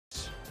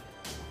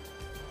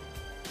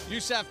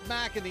Youssef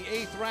Mack in the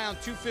 8th round,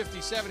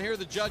 257. Here are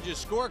the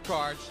judges'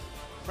 scorecards.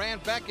 Fran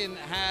Becken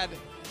had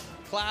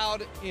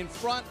Cloud in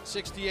front,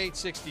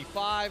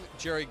 68-65.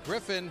 Jerry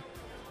Griffin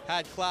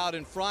had Cloud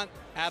in front.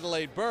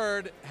 Adelaide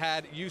Bird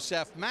had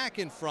Youssef Mack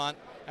in front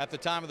at the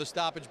time of the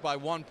stoppage by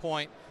 1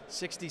 point,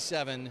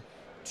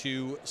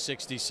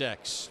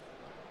 67-66.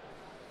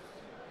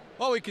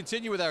 Well, we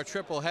continue with our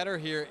triple header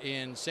here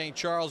in St.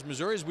 Charles,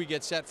 Missouri, as we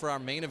get set for our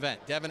main event.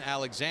 Devon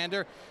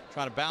Alexander,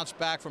 trying to bounce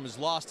back from his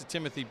loss to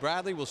Timothy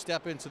Bradley, will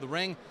step into the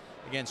ring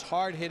against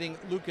hard-hitting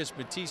Lucas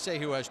Matthysse,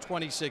 who has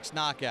 26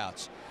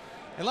 knockouts.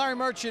 And Larry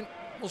Merchant,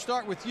 we'll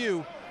start with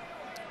you.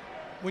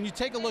 When you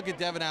take a look at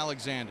Devon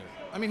Alexander,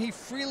 I mean, he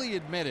freely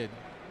admitted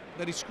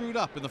that he screwed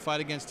up in the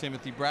fight against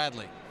Timothy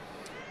Bradley.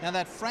 Now,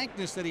 that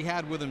frankness that he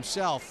had with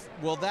himself,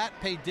 will that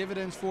pay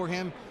dividends for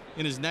him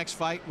in his next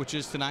fight, which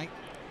is tonight?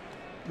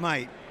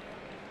 Might.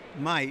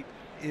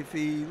 If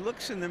he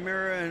looks in the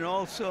mirror and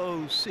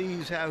also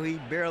sees how he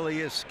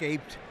barely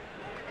escaped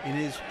in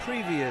his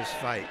previous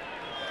fight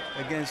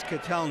against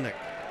Kotelnik,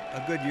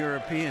 a good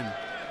European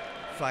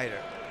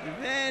fighter,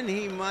 then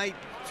he might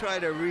try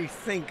to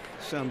rethink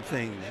some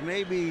things.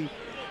 Maybe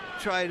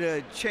try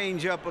to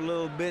change up a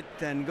little bit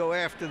and go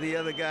after the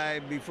other guy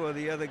before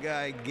the other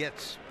guy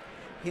gets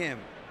him.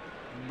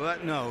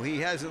 But no, he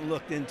hasn't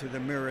looked into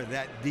the mirror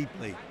that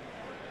deeply.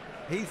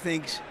 He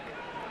thinks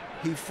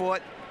he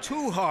fought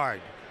too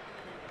hard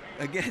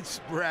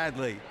against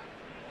Bradley.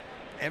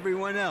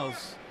 Everyone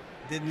else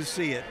didn't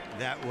see it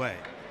that way.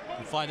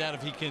 We'll find out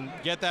if he can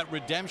get that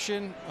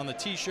redemption on the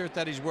t-shirt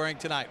that he's wearing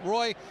tonight.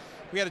 Roy,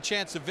 we had a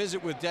chance to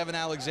visit with Devon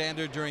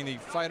Alexander during the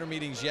fighter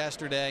meetings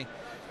yesterday.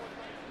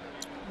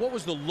 What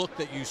was the look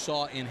that you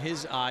saw in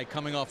his eye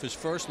coming off his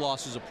first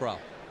loss as a pro?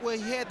 Well,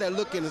 he had that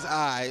look in his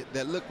eye,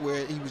 that look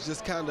where he was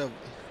just kind of,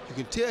 you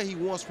can tell he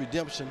wants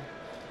redemption,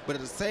 but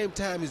at the same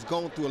time, he's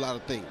going through a lot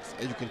of things,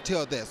 and you can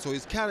tell that. So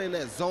he's kind of in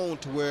that zone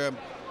to where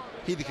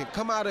he can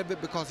come out of it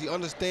because he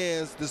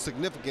understands the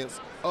significance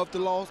of the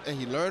loss and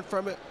he learned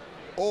from it,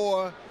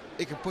 or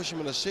it can push him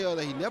in a shell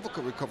that he never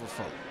could recover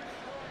from.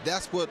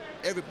 That's what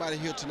everybody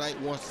here tonight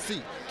wants to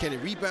see. Can he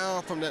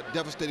rebound from that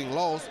devastating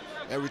loss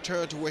and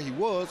return to where he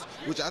was,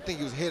 which I think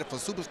he was headed for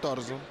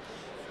superstardom,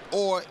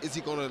 or is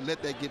he going to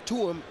let that get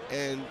to him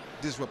and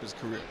disrupt his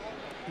career?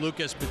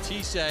 Lucas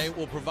Matthysse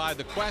will provide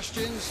the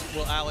questions.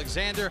 Will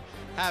Alexander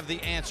have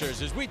the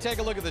answers? As we take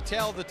a look at the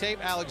tail of the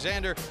tape,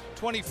 Alexander,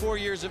 24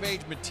 years of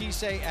age,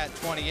 Matthysse at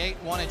 28.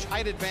 1-inch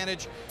height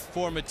advantage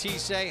for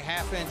Matthysse,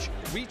 half-inch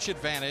reach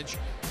advantage.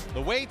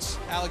 The weights,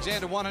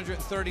 Alexander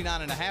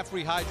 139.5,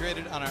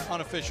 rehydrated on our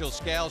unofficial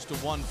scales to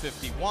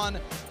 151.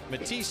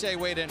 Matthysse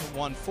weighed in at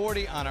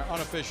 140 on our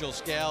unofficial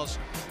scales.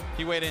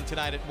 He weighed in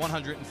tonight at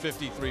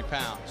 153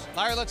 pounds.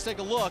 Larry, let's take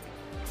a look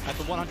at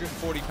the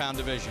 140-pound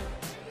division.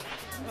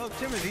 Well,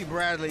 Timothy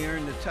Bradley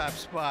earned the top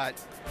spot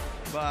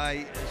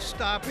by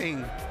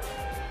stopping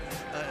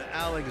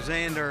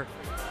Alexander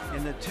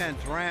in the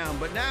 10th round,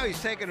 but now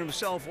he's taken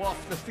himself off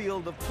the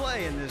field of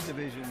play in this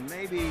division,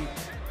 maybe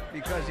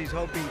because he's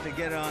hoping to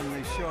get on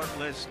the short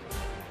list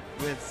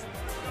with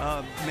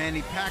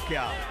Manny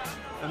Pacquiao.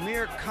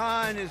 Amir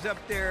Khan is up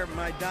there,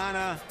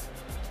 Maidana,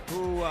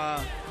 who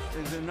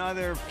is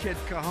another kid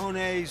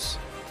cojones.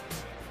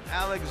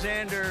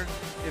 Alexander,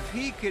 if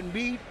he can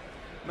beat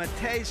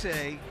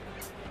Matthysse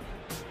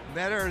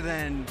better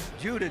than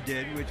Judah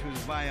did, which was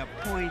by a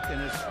point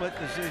and a split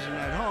decision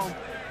at home,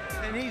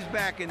 and he's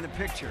back in the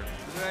picture.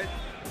 But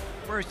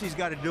first, he's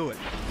got to do it.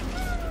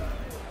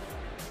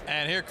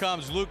 And here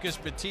comes Lucas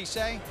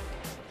Matthysse.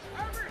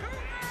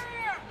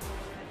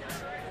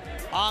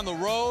 On the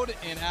road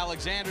in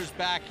Alexander's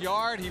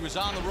backyard. He was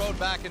on the road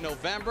back in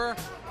November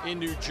in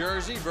New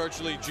Jersey,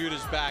 virtually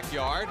Judah's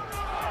backyard.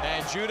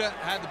 And Judah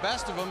had the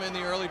best of him in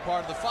the early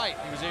part of the fight.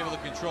 He was able to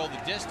control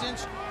the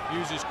distance,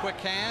 use his quick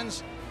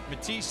hands.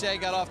 Matthysse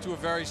got off to a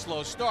very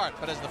slow start,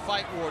 but as the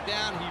fight wore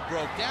down, he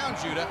broke down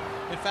Judah.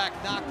 In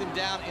fact, knocked him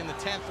down in the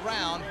 10th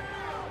round,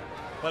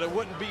 but it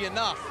wouldn't be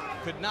enough.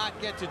 Could not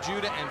get to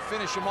Judah and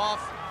finish him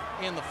off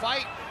in the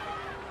fight,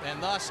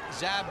 and thus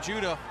Zab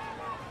Judah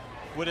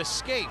would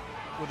escape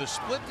with a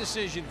split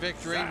decision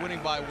victory,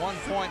 winning by 1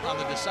 point on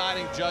the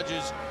deciding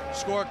judges'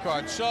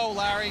 scorecard. So,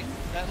 Larry,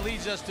 that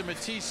leads us to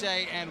Matthysse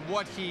and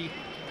what he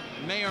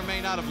may or may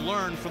not have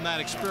learned from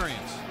that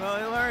experience. Well,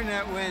 he learned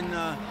that when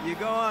you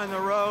go on the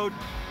road,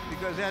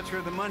 because that's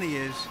where the money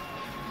is,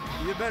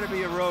 you better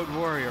be a road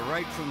warrior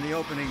right from the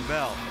opening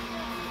bell.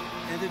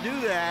 And to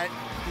do that,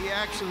 he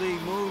actually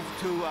moved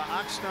to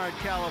Oxnard,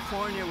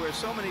 California, where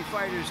so many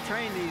fighters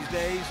train these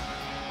days,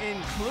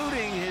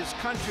 including his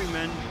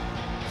countryman,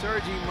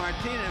 Sergio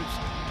Martinez.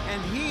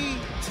 And he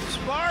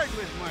sparred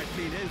with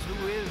Martinez,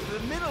 who is the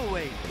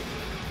middleweight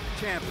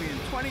champion,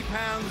 20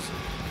 pounds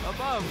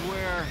above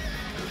where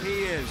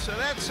he is. So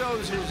that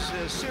shows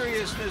his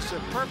seriousness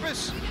of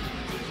purpose.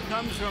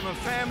 Comes from a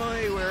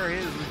family where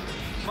his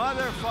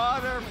mother,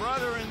 father,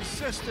 brother, and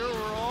sister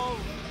were all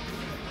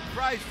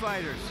prize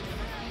fighters.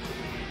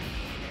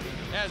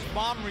 His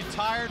mom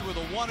retired with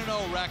a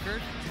 1-0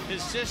 record.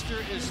 His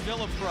sister is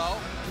still a pro,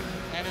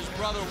 and his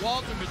brother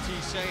Walter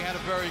Matthysse had a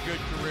very good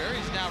career.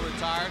 He's now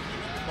retired.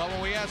 But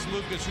when we asked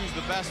Lucas who's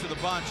the best of the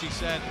bunch, he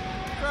said,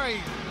 very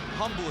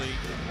humbly,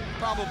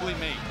 probably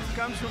me.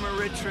 Comes from a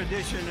rich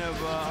tradition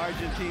of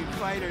Argentine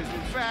fighters.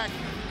 In fact,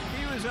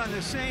 he was on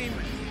the same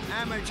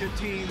amateur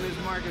team as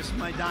Marcus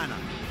Maidana.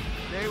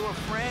 They were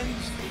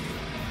friends,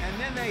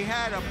 and then they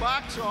had a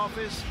box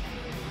office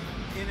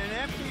in an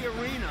empty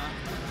arena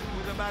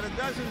with about a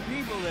dozen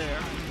people there,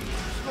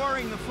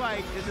 scoring the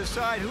fight to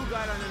decide who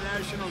got on the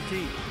national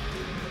team.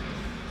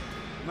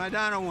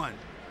 Maidana won.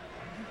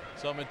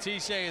 So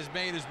Matthysse has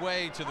made his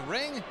way to the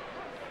ring,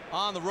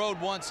 on the road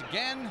once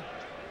again,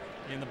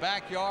 in the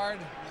backyard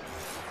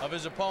of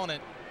his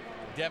opponent,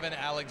 Devon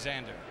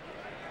Alexander.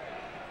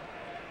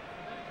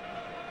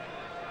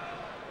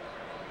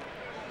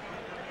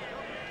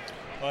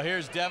 Well,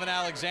 here's Devon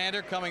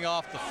Alexander coming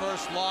off the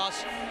first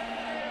loss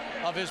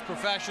of his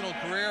professional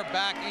career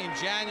back in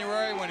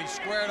January when he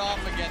squared off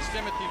against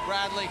Timothy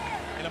Bradley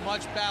in a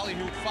much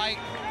ballyhooed fight.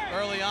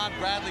 Early on,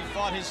 Bradley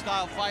fought his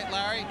style fight,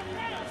 Larry,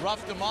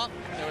 roughed him up.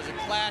 There was a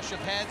clash of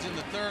heads in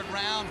the third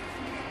round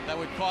that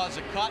would cause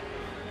a cut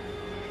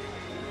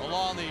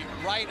along the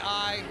right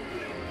eye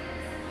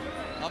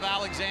of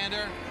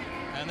Alexander.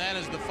 And then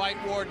as the fight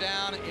wore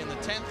down in the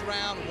 10th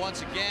round,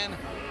 once again,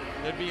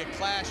 there'd be a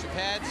clash of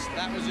heads.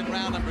 That was in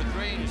round number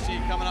 3. You see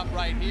it coming up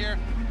right here.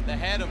 The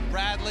head of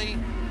Bradley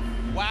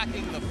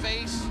whacking the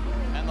face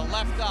and the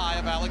left eye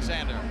of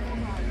Alexander.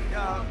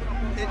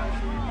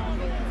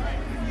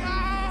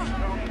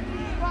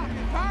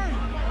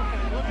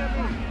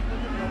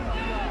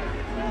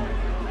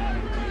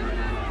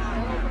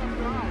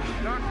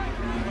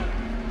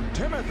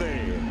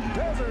 Timothy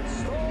Desert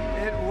Storm.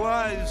 It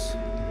was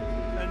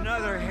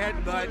another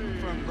headbutt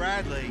from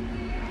Bradley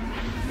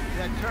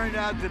that turned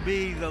out to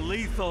be the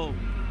lethal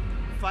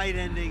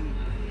fight-ending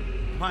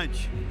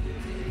punch.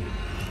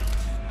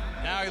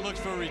 Now he looks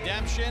for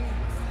redemption.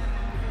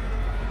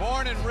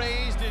 Born and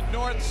raised in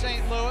North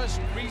St. Louis,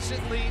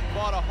 recently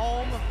bought a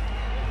home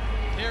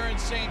here in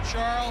St.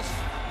 Charles.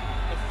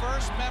 The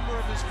first member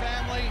of his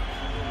family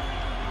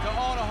to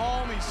own a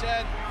home. He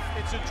said,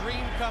 it's a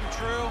dream come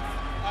true.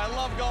 I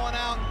love going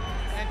out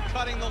and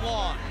cutting the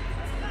lawn.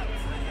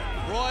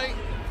 Roy,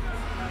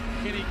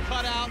 can he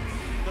cut out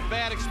the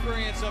bad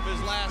experience of his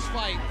last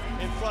fight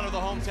in front of the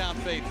hometown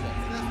faithful?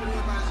 That's what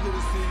everybody's here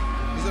to see.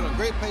 He's in a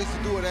great place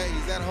to do it at.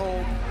 He's at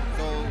home.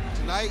 So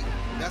tonight,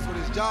 that's what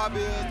his job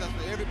is. That's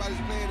what everybody's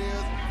plan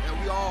is.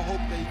 And we all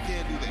hope that he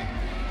can do that.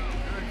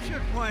 I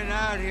should point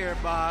out here,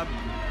 Bob,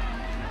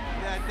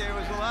 that there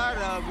was a lot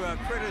of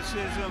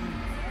criticism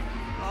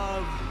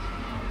of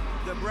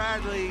the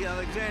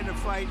Bradley-Alexander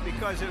fight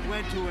because it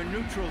went to a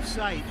neutral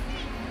site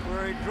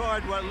where it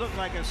drawed what looked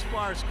like a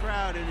sparse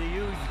crowd in a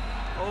huge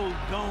old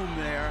dome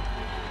there,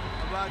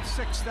 about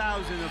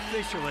 6,000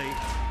 officially.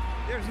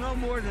 There's no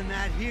more than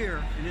that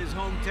here in his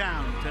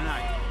hometown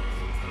tonight.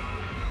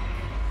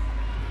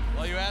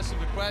 Well, you asked him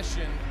the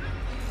question,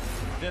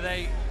 do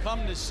they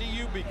come to see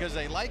you because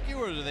they like you,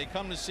 or do they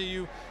come to see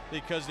you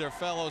because they're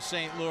fellow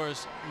St.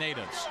 Louis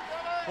natives?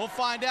 We'll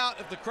find out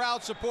if the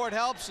crowd support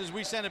helps as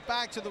we send it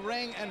back to the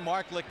ring and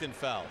Mark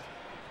Lichtenfeld.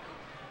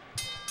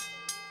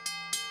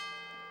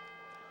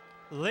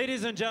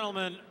 Ladies and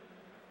gentlemen,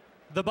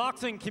 the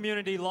boxing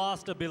community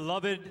lost a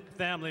beloved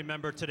family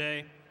member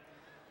today.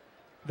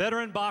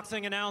 Veteran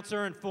boxing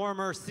announcer and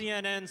former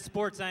CNN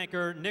sports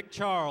anchor Nick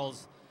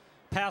Charles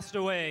passed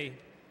away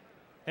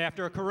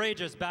after a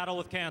courageous battle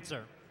with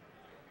cancer.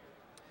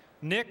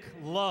 Nick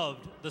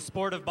loved the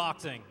sport of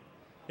boxing,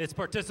 its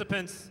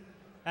participants,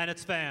 and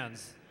its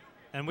fans,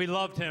 and we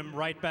loved him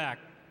right back.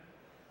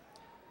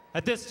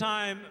 At this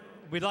time,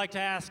 we'd like to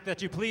ask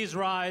that you please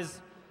rise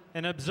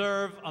and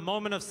observe a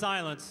moment of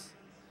silence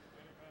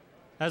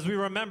as we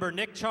remember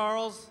Nick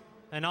Charles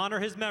and honor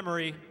his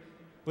memory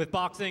with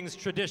boxing's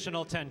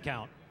traditional 10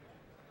 count.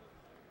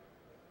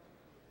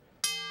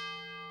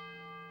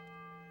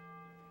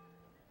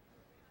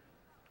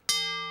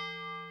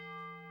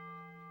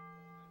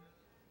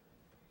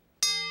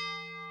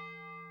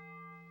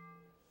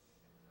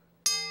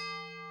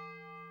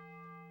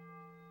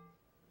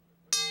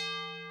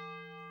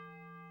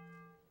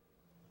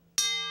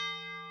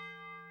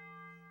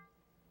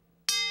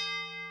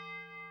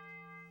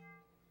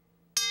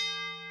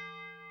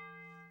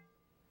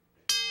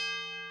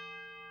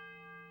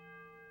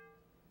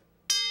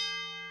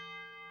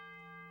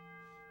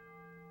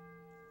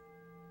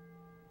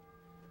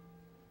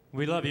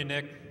 We love you,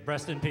 Nick.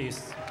 Rest in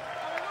peace.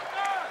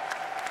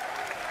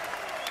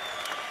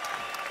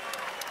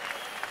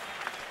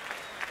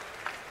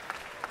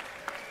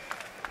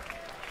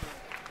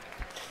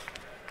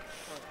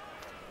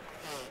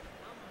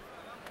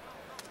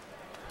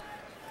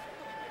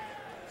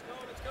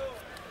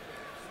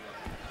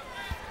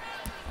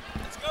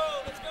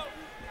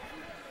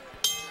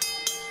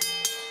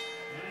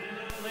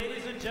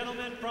 Ladies and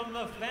gentlemen, from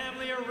the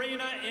Family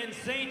Arena in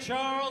St.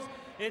 Charles,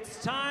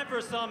 it's time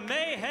for some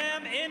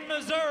mayhem in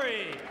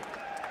Missouri.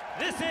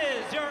 This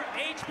is your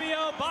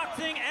HBO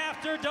Boxing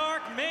After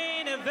Dark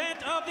main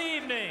event of the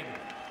evening.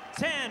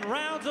 10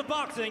 rounds of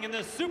boxing in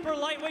the super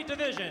lightweight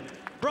division,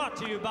 brought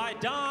to you by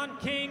Don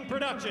King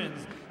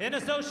Productions in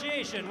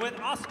association with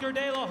Oscar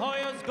de la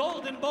Hoya's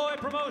Golden Boy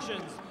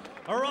Promotions,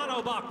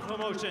 Arano Bach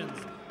Promotions,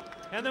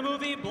 and the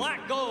movie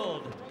Black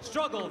Gold,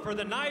 Struggle for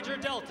the Niger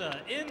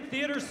Delta, in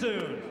theaters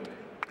soon.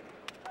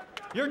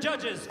 Your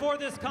judges for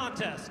this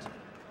contest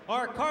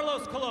are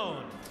Carlos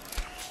Colon,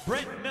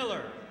 Brent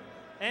Miller,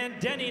 and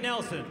Denny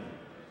Nelson.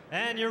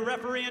 And your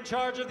referee in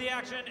charge of the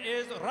action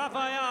is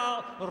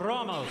Rafael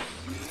Ramos.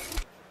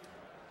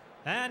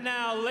 And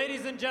now,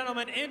 ladies and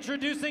gentlemen,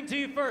 introducing to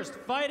you first,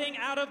 fighting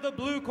out of the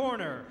blue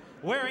corner,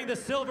 wearing the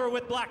silver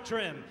with black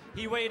trim.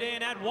 He weighed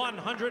in at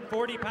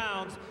 140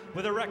 pounds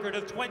with a record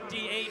of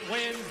 28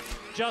 wins,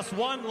 just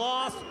 1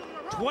 loss,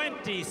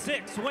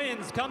 26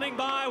 wins coming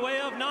by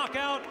way of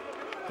knockout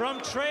from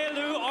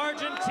Trelew,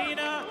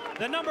 Argentina,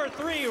 the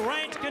 #3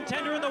 ranked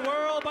contender in the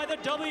world by the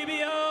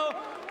WBO.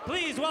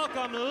 Please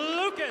welcome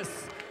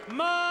Lucas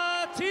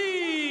Matthysse.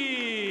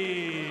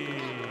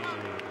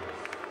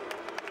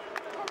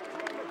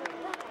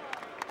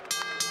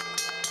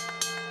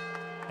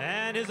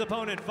 And his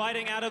opponent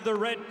fighting out of the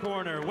red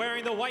corner,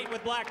 wearing the white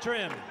with black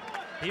trim.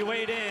 He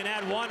weighed in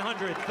at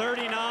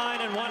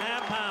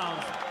 139.5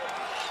 pounds.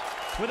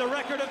 With a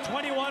record of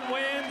 21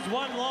 wins,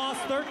 1 loss,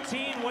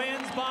 13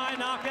 wins by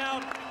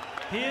knockout.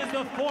 He is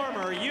the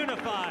former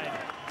unified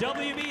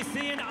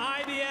WBC and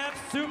IBF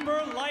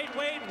super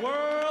lightweight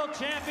world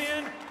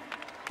champion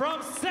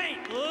from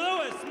St.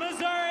 Louis,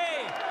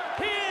 Missouri.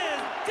 He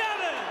is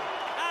Devon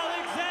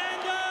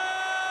Alexander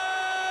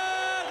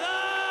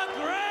the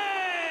Great.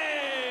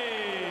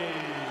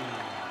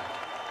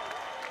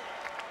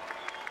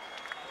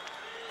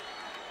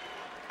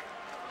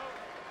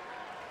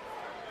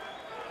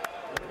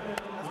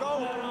 Let's go.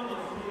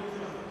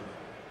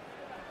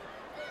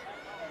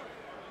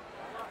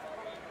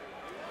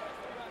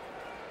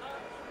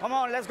 Come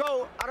on, let's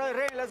go. Out of the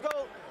ring, let's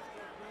go.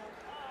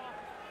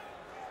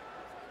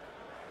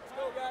 Let's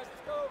go, guys,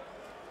 let's go.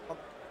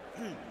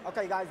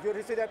 Okay, guys, you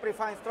received the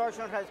pre-fight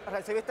instructions.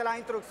 Recibiste las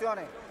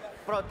instrucciones.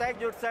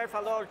 Protect yourself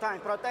at all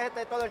times.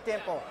 Protégete todo el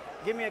tiempo.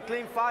 Give me a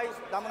clean fight.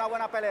 Dame una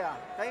buena pelea.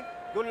 Okay?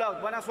 Good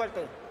luck. Buena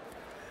suerte.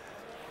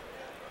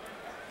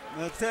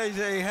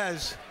 Matthysse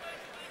has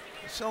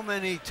so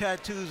many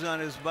tattoos on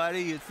his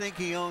body, you'd think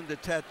he owned a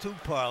tattoo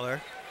parlor,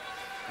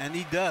 and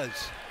he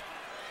does.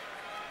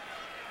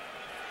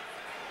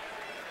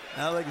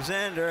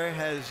 Alexander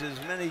has as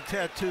many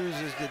tattoos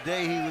as the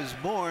day he was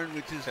born,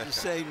 which is to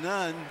say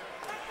none.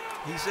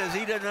 He says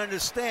he doesn't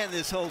understand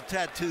this whole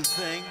tattoo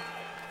thing,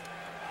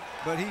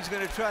 but he's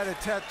going to try to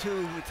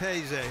tattoo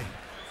Matthysse.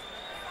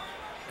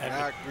 And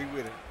I agree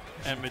with it.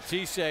 And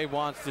Matthysse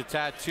wants to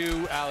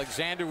tattoo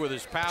Alexander with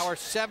his power.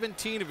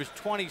 17 of his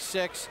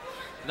 26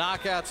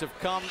 knockouts have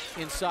come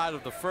inside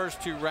of the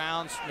first 2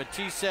 rounds.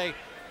 Matthysse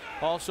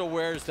also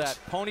wears that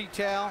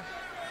ponytail.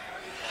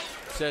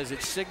 Says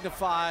it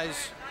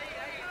signifies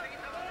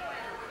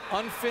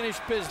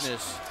unfinished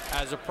business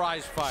as a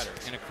prize fighter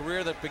in a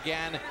career that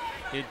began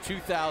in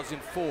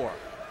 2004.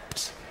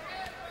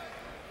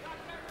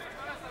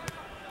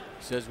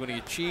 Says when he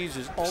achieves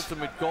his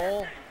ultimate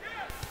goal,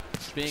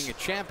 being a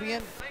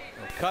champion,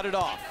 he'll cut it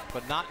off,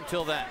 but not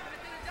until then.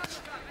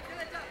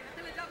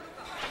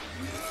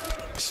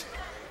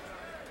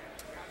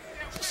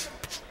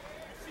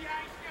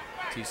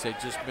 Matthysse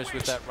just missed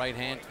with that right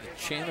hand to the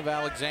chin of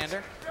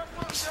Alexander.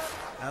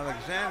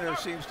 Alexander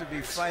seems to be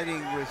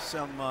fighting with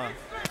some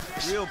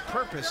real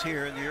purpose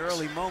here in the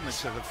early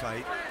moments of the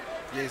fight.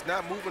 Yeah, he's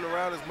not moving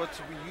around as much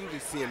as we usually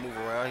see him move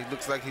around. He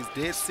looks like he's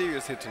dead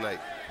serious here tonight.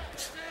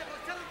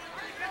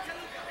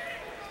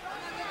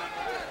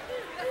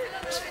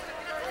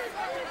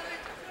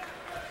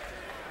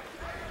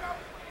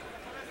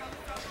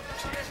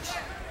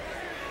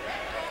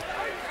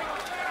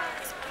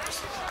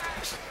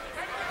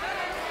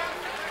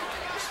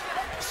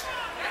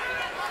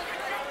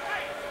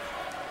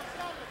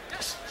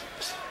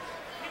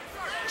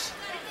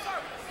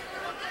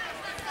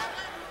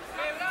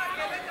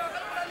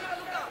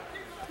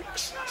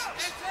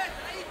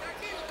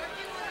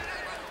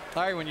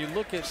 Larry, when you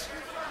look at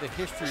the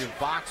history of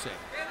boxing,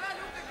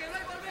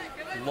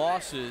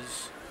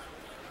 losses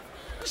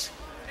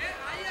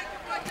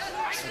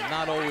have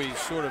not always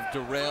sort of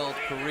derailed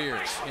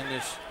careers. In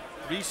this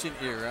recent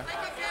era,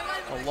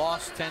 a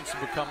loss tends to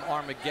become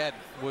Armageddon.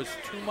 Was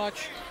too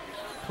much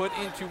put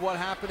into what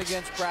happened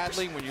against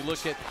Bradley when you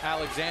look at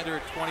Alexander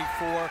at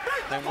 24,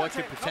 then what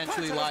could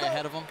potentially lie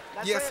ahead of him?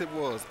 Yes, it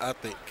was, I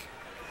think.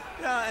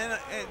 Yeah,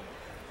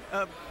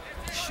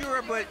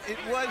 sure, but it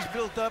was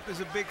built up as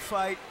a big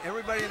fight.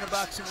 Everybody in the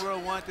boxing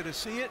world wanted to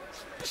see it,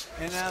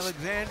 and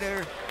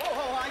Alexander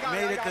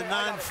made it the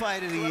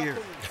non-fight of the year.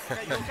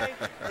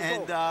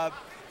 And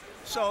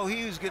so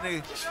he was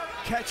going to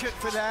catch it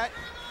for that,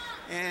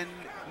 and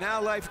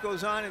now life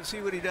goes on and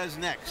see what he does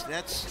next.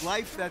 That's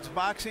life, that's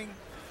boxing.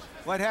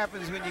 What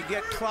happens when you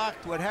get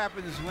clocked, what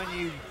happens when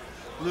you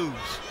lose.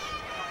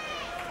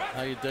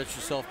 How you dust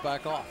yourself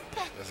back off.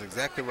 That's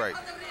exactly right.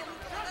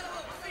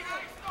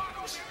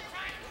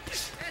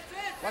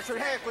 Watch your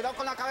head, cuidado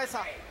con la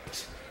cabeza.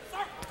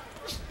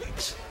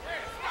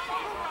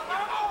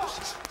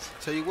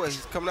 Tell you what,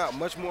 he's coming out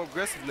much more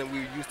aggressive than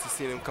we used to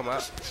seeing him come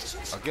out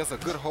against a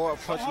good, hard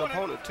punching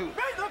opponent, too.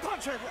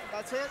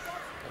 That's it.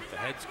 The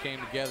heads came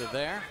together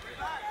there,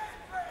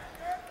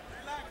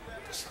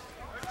 which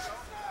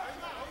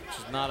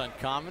is not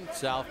uncommon.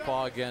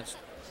 Southpaw against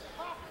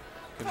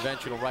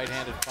conventional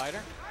right-handed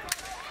fighter.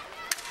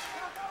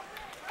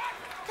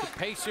 The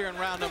pace here in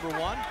round number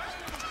 1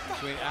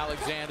 between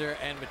Alexander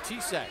and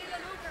Matthysse.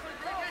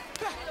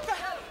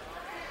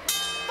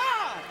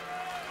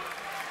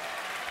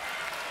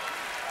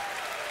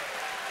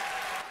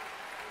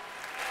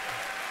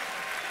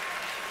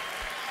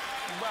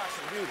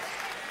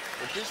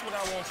 But this is what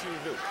I want you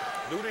to do.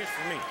 Do this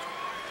for me.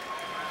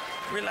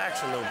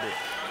 Relax a little bit.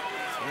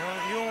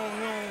 You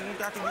don't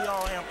got to be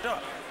all amped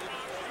up.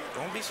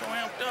 Don't be so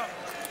amped up.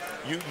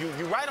 You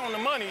right on the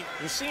money.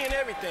 You're seeing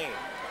everything.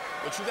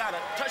 But you gotta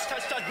touch,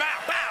 bow,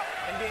 bow.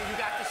 And then you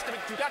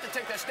got to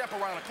take that step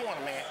around the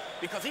corner, man.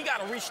 Because he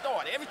gotta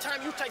restart. Every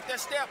time you take that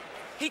step,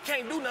 he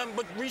can't do nothing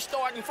but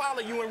restart and follow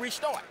you and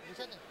restart.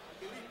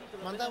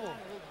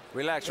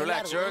 Relax,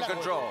 relax. You're in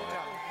control.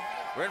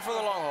 We're in for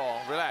the long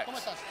haul. Relax.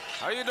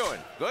 How are you doing?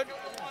 Good?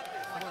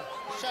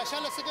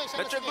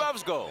 Let your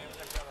gloves go.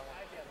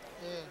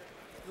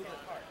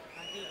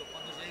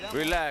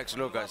 Relax,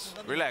 Lucas.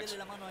 Relax.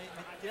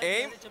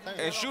 Aim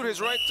and shoot his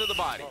right to the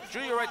body.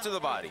 Shoot your right to the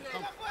body.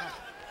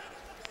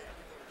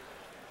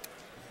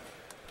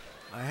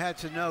 I had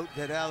to note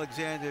that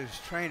Alexander's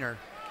trainer,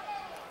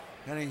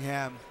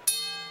 Cunningham,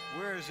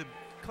 wears a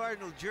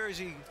Cardinal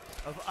jersey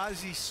of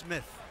Ozzie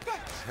Smith,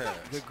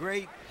 the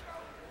great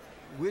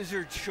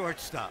Wizard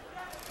shortstop.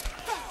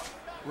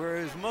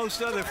 Whereas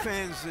most other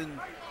fans in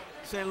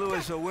St.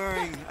 Louis are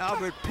wearing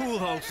Albert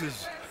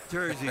Pujols'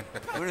 jersey,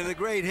 one of the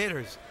great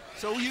hitters.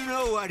 So you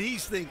know what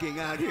he's thinking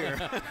out here.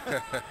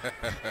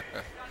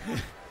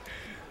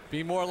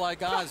 Be more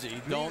like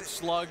Ozzie. Don't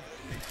slug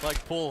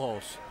like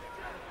Pujols.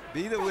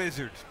 Be the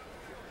Wizard.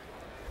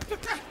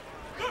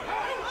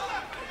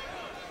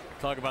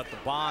 Talk about the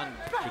bond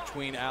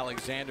between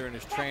Alexander and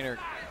his trainer,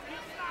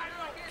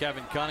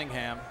 Kevin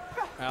Cunningham.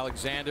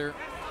 Alexander,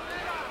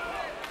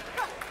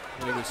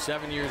 when he was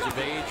 7 years of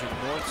age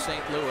in North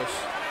St. Louis,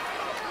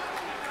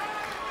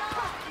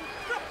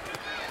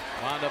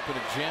 wound up in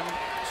a gym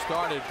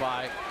started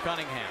by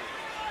Cunningham.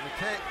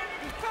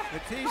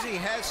 Matthysse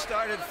has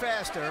started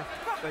faster,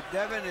 but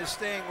Devon is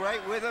staying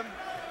right with him,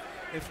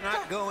 if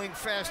not going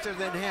faster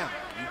than him.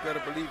 You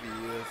better believe he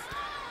is.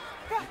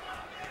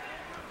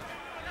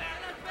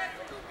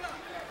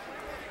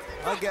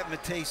 I'll get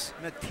Matthisse's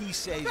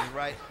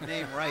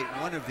name right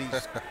one of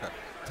these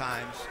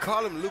times.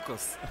 Call him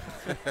Lucas.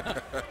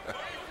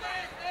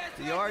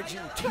 The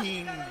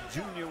Argentine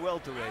junior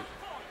welterweight.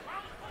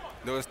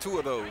 No, it's 2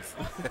 of those.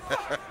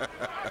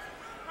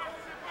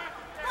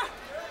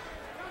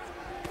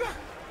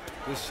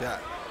 Good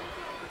shot.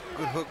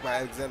 Good hook by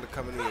Alexander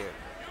coming in.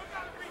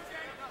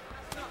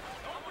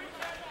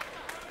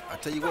 I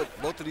tell you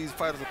what, both of these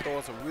fighters are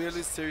throwing some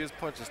really serious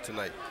punches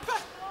tonight.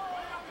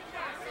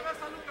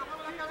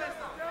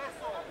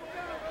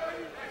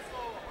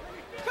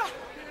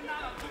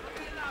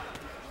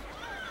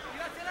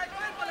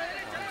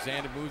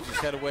 Alexander moves his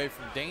head away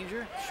from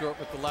danger, short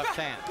with the left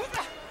hand.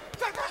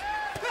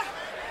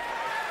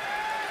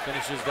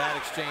 Finishes that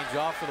exchange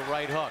off with a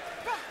right hook.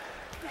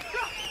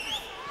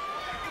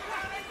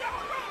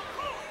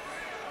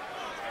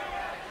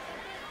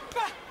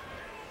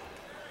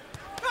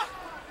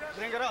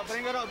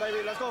 Bring it up,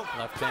 baby. Let's go.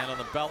 Left hand on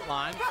the belt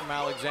line from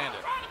Alexander.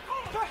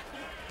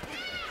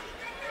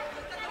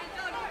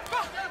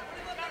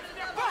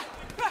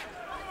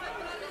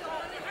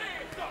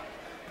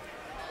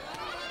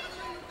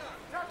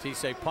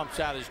 Matthysse pumps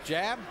out his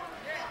jab.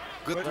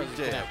 Good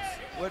jab.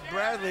 What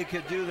Bradley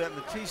could do that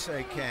Matthysse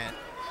can't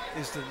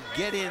is to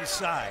get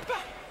inside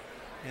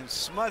and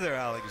smother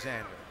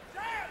Alexander.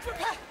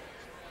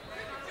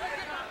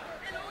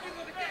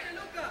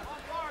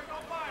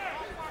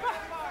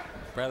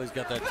 Bradley's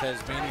got that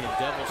Tasmanian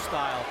devil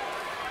style,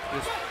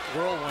 this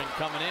whirlwind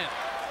coming in.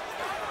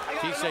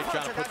 Matthysse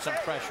trying to put some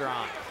pressure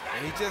on.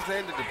 And he just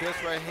landed the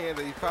best right hand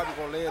that he's probably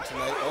going to land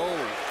tonight. Oh,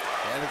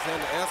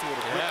 Alexander answered with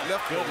a quick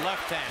left good hand.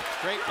 left hand,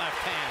 straight left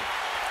hand.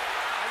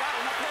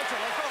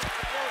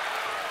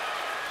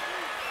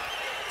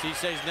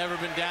 Matthisse's never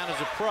been down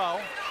as a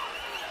pro.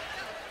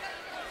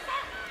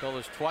 Told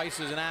us twice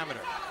as an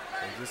amateur.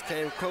 He just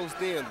came close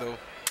then, though.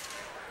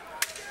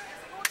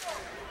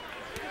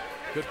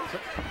 Good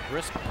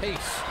brisk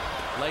pace.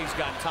 Legs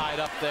got tied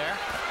up there.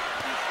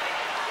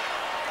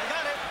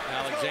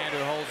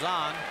 Alexander holds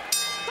on.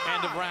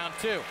 End of round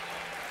 2.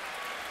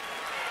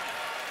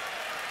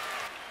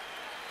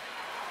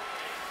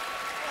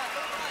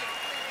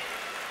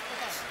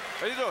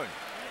 How you doing?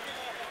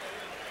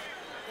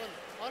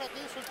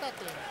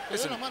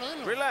 Listen,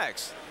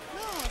 relax.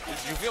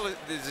 Did you feel it?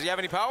 Does he have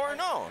any power?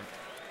 No.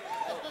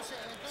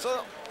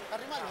 So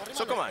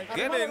come on,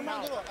 get in.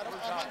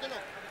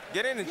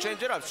 Get in and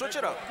change it up. Switch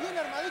it up.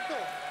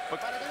 But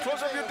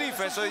close up your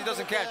defense so he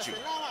doesn't catch you.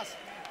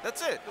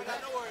 That's it.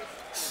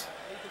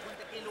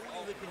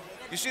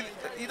 You see,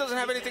 he doesn't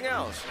have anything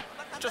else.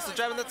 Just a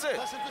jab and that's it. To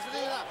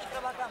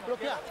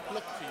your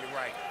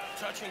right.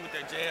 Touch him with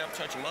that jab,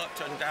 touch him up,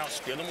 touch him down,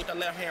 steal him with the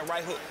left hand,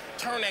 right hook.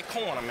 Turn that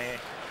corner, man.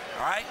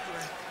 All right?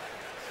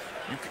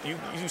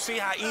 You see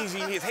how easy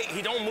his head,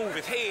 he don't move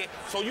his head,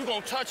 so you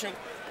gonna touch him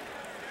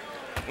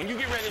when you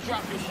get ready to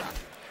drop your shot.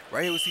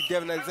 Right here we see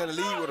Devon Alexander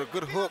lead with a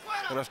good hook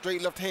and a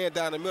straight left hand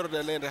down the middle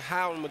that landed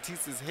high on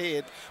Mathisse's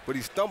head, but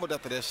he stumbled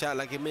after that shot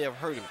like it may have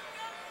hurt him.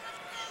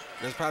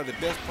 That's probably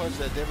the best punch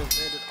that Devon's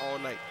landed all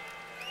night.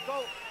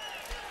 Go.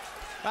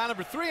 Round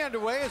number 3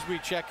 underway as we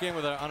check in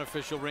with our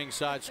unofficial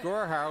ringside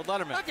scorer, Harold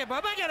Letterman. Okay,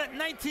 Bob, I got it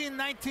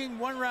 19-19,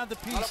 1 round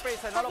apiece.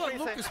 No lo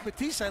Lucas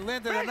Matthysse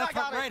landed enough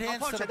right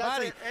hands to the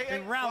body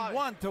in round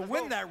 1 to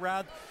win that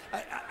round.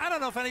 I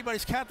don't know if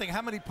anybody's counting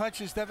how many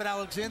punches Devon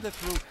Alexander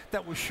threw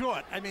that was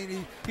short. I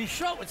mean, he's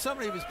short with so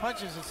many of his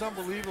punches. It's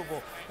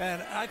unbelievable.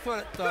 And I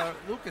thought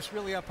Lucas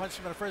really outpunched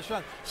him in the first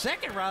round.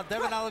 Second round,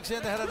 Devon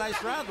Alexander had a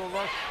nice round,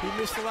 although he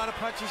missed a lot of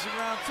punches in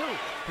round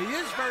 2. He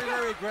is very,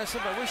 very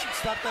aggressive. I wish he'd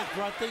stop that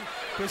grunting,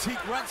 because he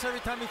grunts every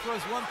time he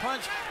throws one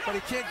punch, but he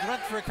can't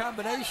grunt for a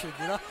combination,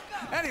 you know?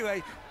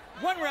 Anyway,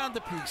 1 round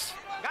apiece.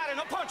 Got it,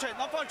 no punches,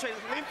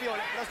 limpio,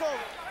 let's go.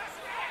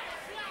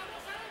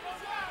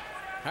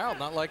 Harold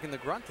not liking the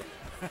grunting.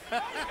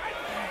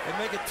 They're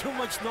making too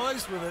much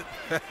noise with it.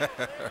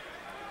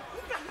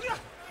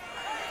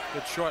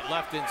 Good short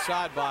left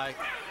inside by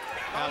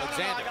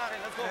Alexander.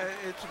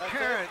 It's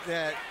apparent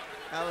that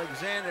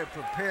Alexander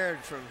prepared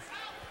for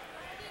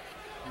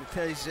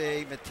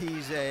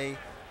Matthysse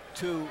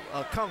to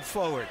come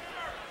forward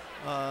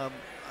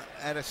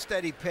at a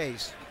steady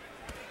pace.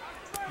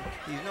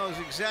 He knows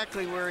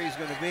exactly where he's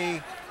going to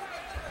be.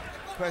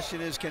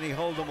 Question is, can he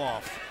hold him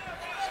off?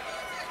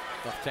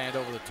 Left hand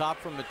over the top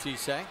from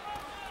Matthysse.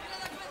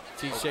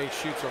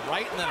 Matthysse shoots a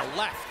right and then a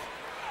left.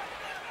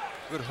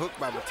 Good hook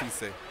by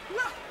Matthysse.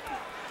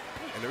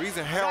 And the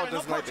reason Harold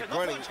doesn't like the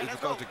grunting is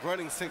because the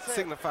grunting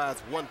signifies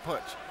 1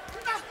 punch.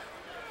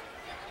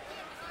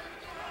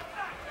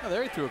 Oh,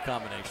 there he threw a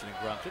combination and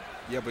grunted.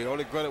 Yeah, but he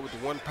only grunted with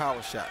the 1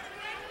 power shot.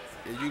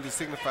 It usually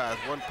signifies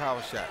 1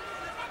 power shot.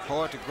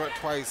 Hard to grunt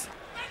twice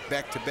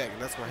back to back,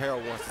 and that's what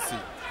Harold wants to see.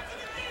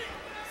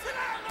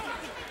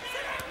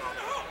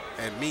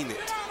 And mean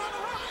it.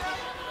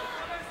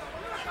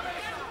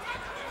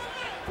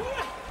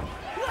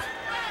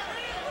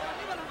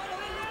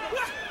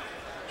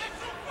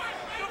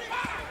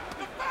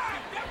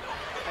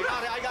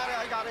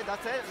 I got it,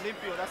 that's it,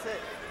 limpio, that's it.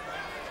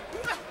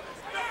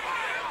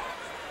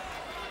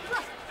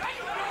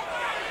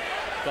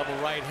 Double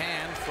right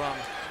hand from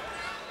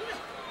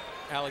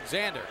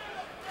Alexander.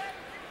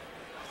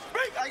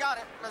 I got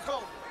it, let's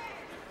go.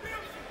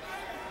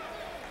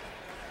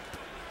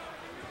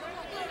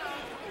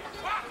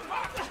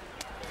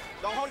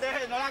 Don't hold the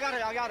head, no, I got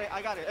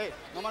it. Hey,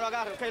 no me lo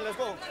agarre, okay, let's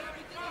go.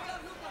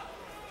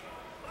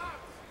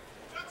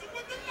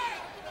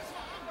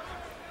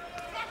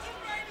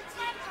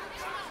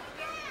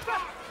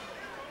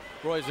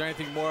 Roy, is there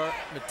anything more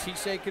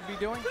Matthysse could be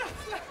doing?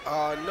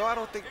 No, I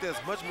don't think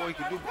there's much more he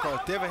can do because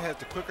Devon has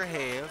the quicker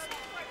hands.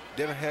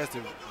 Devon has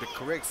the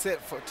correct set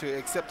to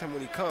accept him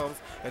when he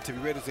comes and to be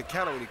ready to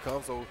counter when he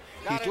comes. So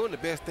he's doing the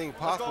best thing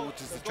possible,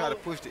 which is to try to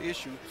push the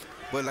issue.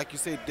 But like you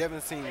say,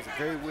 Devon seems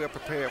very well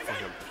prepared for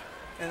him.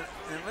 And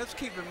let's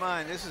keep in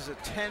mind, this is a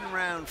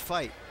 10-round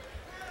fight,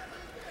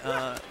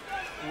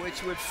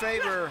 which would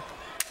favor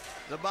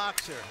the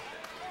boxer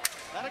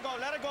Let it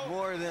go.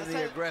 more than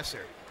the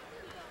aggressor.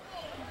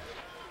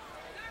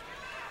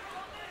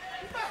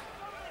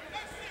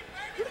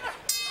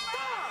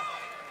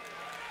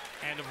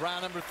 End of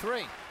round number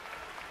 3.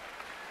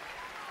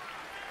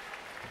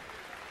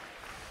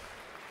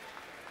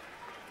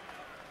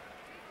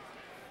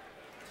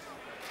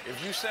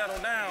 If you settle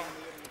down,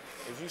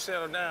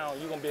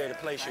 you're gonna be able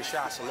to place your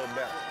shots a little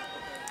better.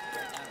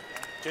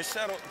 Just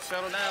settle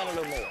down a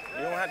little more.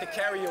 You don't have to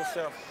carry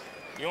yourself.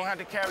 You don't have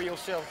to carry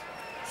yourself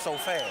so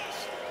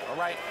fast. All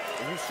right?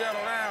 If you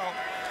settle down,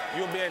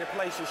 you'll be able to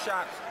place your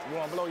shots. You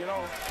wanna blow your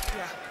nose?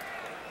 Yeah.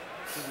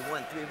 You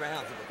won 3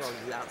 rounds because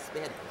you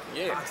outspent.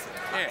 Yeah.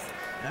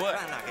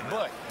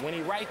 But when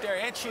he right there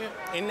at you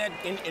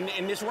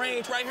in this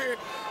range right here,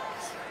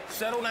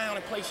 settle down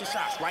and place your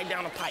shots right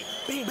down the pipe.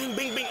 Bing, bing,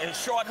 bing, bing, and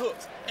short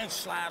hooks and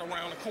slide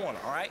around the corner,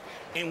 all right?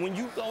 And when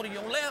you go to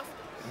your left,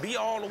 be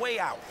all the way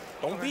out.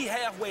 Don't be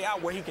halfway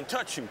out where he can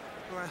touch you,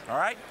 all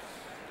right?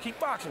 Keep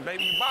boxing,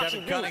 baby. You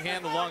boxing. Kevin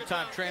Cunningham, the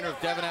longtime trainer of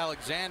Devon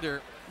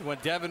Alexander. When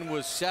Devon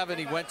was 7,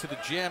 he went to the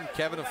gym.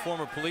 Kevin, a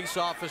former police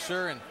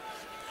officer in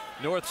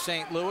North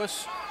St.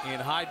 Louis in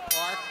Hyde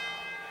Park.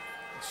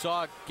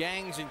 Saw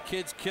gangs and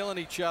kids killing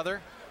each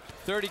other.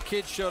 30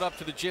 kids showed up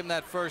to the gym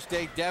that first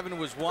day. Devon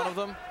was one of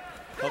them,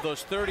 of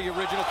those 30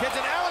 original kids.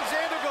 And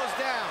Alexander goes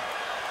down.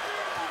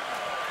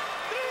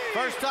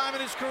 First time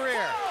in his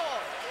career.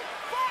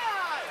 4,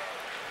 5,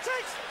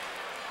 6,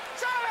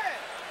 7,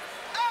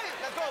 8,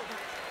 let's go.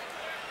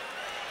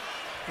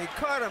 He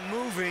caught him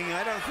moving.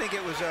 I don't think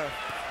it was a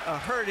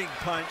hurting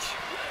punch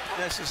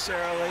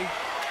necessarily.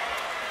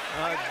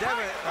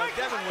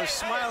 Devon was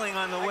smiling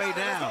on the way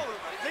down.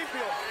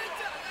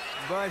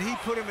 But he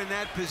put him in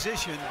that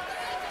position,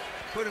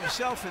 put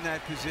himself in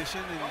that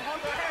position, and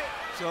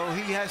so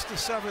he has to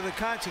suffer the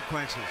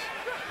consequences.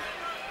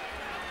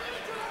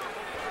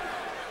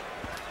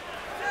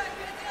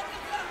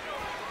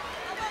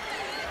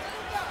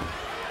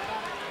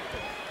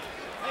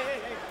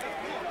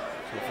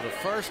 So for the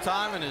first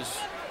time in his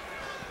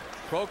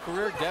pro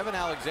career, Devon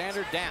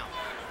Alexander down.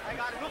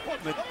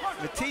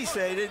 Matthysse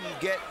didn't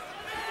get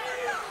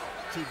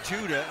to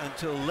Judah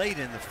until late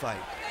in the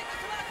fight.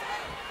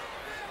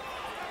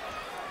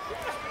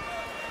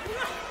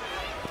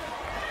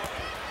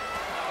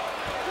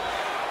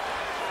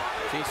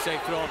 Matthysse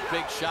throwing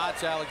big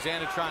shots,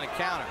 Alexander trying to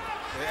counter.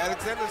 And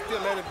Alexander's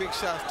still landing big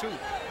shots too,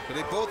 but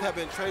they both have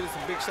been trading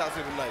some big shots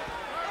every night.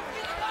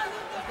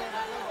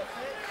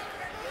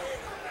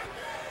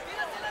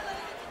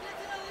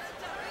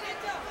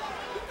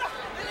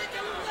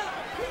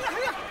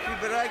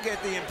 But I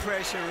get the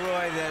impression,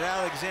 Roy, that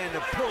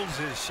Alexander pulls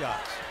his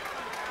shots.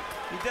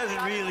 He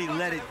doesn't really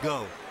let it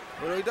go.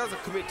 Well, he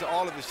doesn't commit to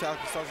all of his shots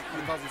because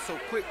he's so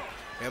quick.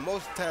 And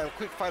most of the time,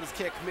 quick fighters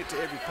can't commit to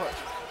every punch.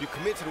 You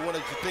commit to the one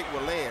that you think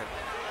will land.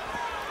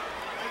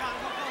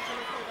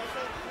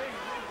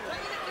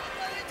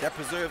 That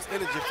preserves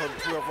energy for the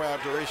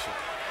 12-round duration.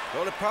 The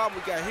only problem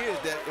we got here is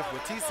that if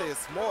Matthysse is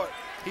smart,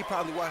 he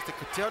probably watched the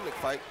Kotelnik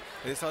fight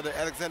and saw that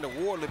Alexander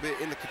wore a little bit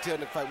in the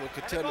Kotelnik fight when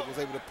Kotelnik was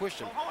able to push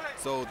him.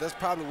 So that's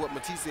probably what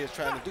Matthysse is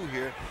trying to do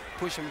here,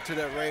 push him to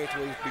that range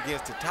where he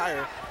begins to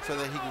tire so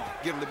that he can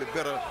get a little bit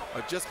better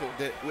adjustment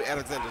with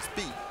Alexander's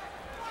speed.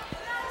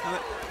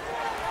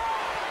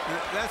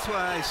 That's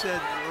why I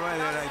said, Roy,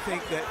 that I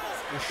think that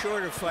the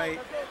shorter fight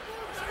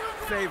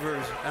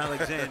favors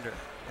Alexander.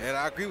 And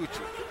I agree with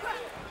you.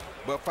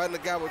 But fighting a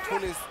guy with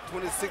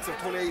 26 or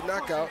 28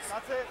 knockouts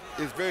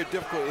is very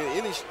difficult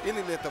in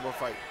any length of a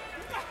fight.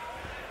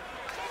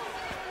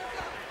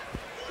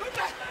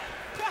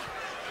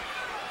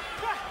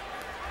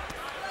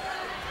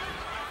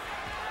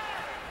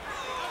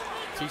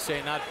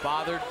 Matthysse not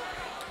bothered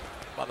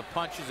by the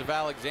punches of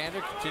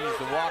Alexander, continues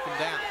to walk him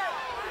down.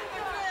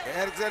 And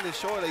Alexander's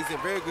showing that he's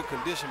in very good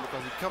condition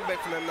because he come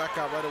back from that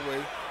knockdown right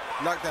away,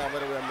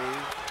 I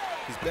mean.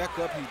 He's back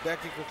up, he's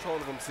back in control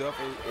of himself,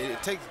 and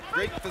it takes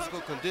great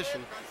physical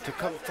condition to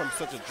come from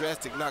such a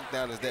drastic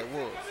knockdown as that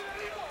was.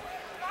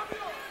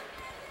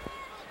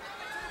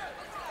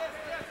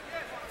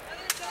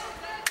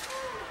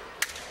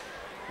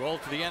 Roll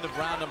to the end of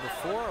round number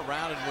 4, a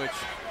round in which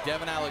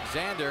Devon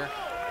Alexander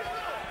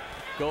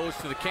goes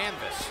to the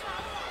canvas.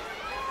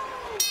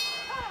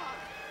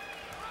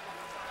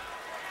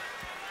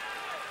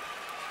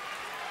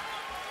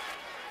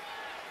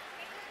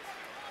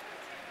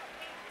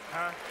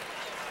 Huh?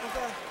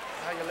 Okay.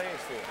 How your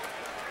legs feel?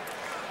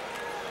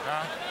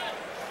 Huh?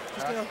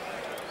 Still. You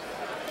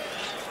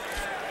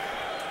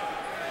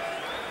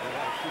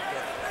gotta keep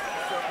that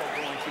circle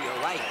going to your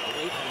right,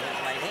 away from his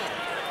right hand.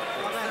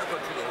 The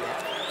circle to your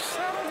left.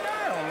 Settle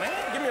down, man.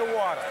 Give me a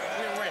water.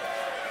 Give me a ring.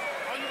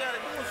 All you gotta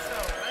do is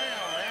settle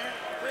down, man.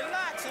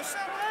 Relax and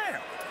settle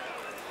down.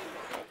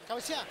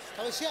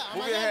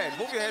 Move your head.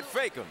 Move your head.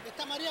 Fake him.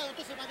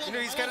 You know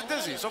he's kind of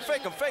dizzy, so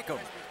fake him. Fake him.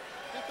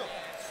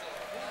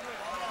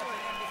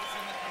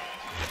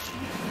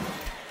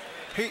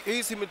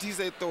 He see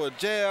Matthysse throw a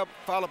jab,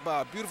 followed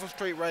by a beautiful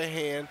straight right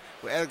hand,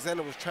 where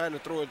Alexander was trying to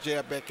throw a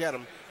jab back at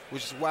him,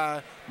 which is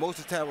why most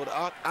of the time with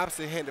an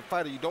opposite-handed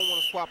fighter, you don't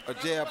want to swap a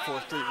jab for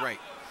a straight right.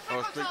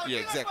 Or straight, yeah,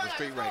 exactly,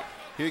 straight right.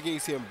 Here again, you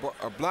see him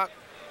block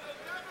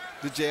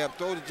the jab,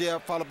 throw the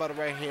jab, followed by the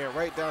right hand,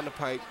 right down the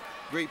pipe.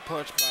 Great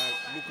punch by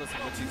Lucas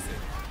Matthysse.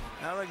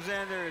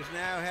 Alexander has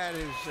now had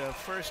his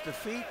first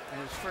defeat,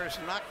 his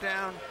first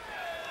knockdown.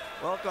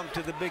 Welcome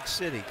to the big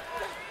city.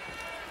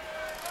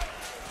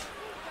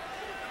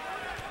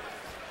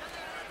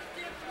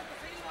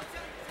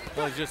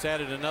 Well, he's just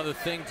added another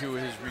thing to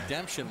his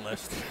redemption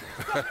list.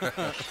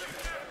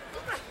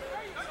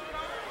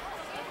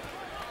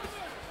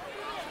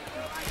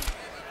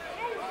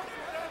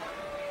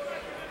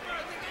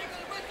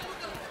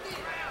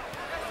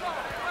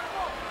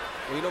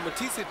 Well, you know,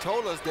 Matthysse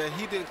told us that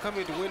he didn't come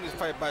here to win this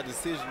fight by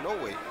decision, no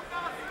way.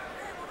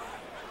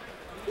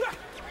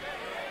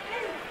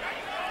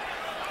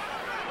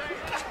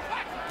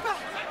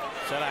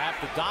 Said I have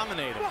to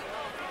dominate him.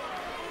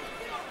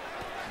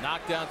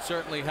 Knockdown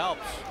certainly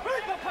helps.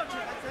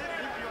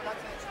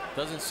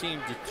 Doesn't seem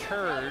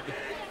deterred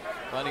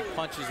by any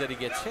punches that he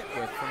gets hit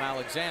with from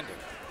Alexander.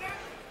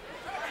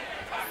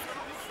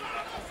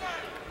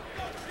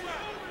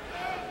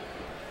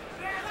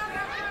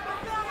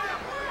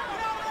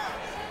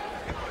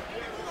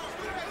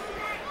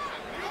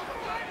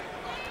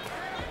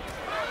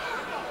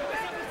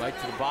 Right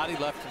to the body,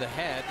 left to the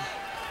head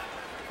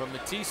from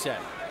Matthysse.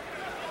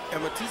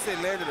 And Matthysse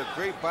landed a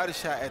great body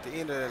shot at the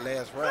end of that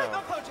last round.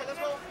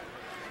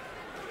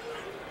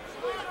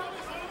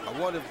 I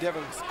wonder if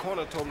Devon's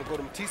corner told him to go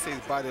to Matisse's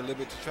body a little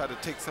bit to try to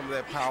take some of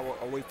that power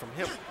away from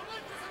him.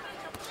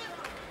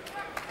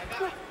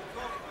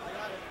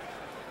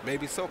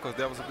 Maybe so, because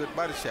that was a good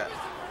body shot.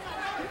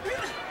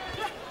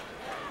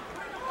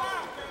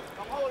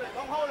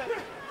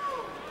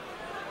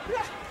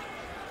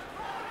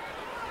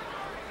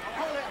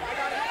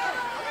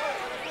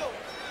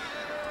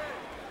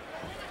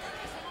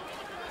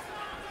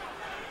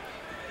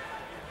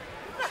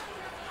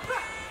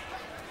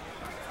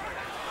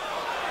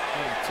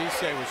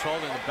 Matthysse was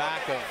holding the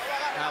back of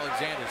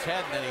Alexander's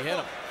head, and then he hit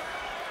him.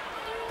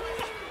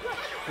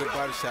 Good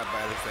body shot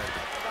by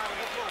Alexander.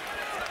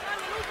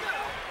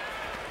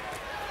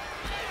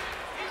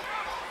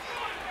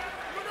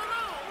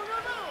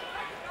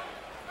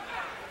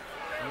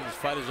 This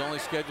fight is only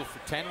scheduled for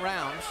 10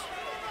 rounds.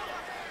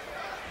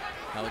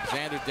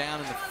 Alexander down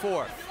in the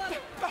 4th.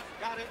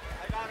 Got it.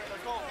 I got it.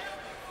 Let's go.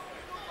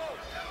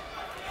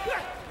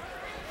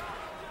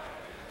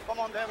 Come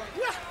on, Devon.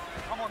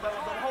 Come on, Devon.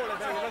 Don't hold it,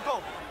 baby. Let's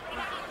go.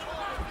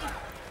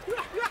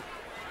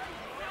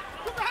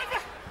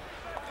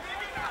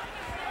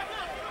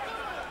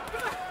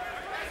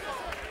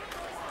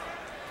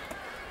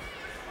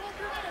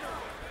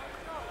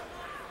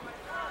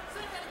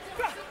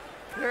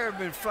 There have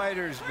been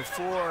fighters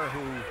before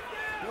who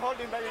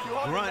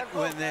grunt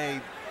when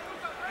they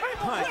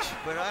punch,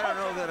 but I don't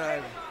know that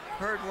I've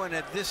heard one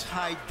at this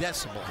high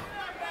decibel.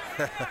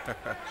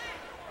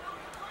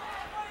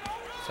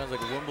 Sounds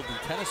like a Wimbledon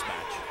tennis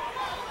match.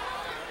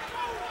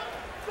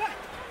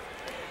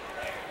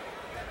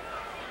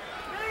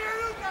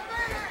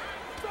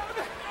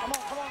 Come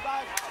on,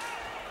 guys.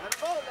 Let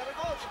it go, let it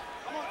go.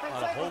 Come on, 10 A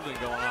lot of holding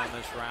going on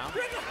this round.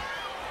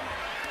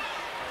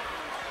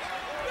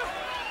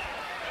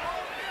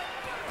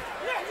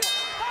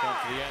 Come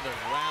to the end of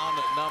round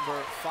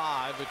number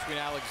 5 between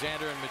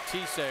Alexander and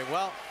Matthysse.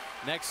 Well,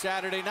 next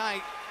Saturday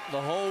night,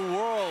 the whole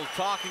world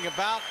talking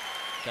about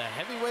the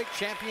heavyweight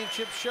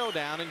championship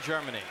showdown in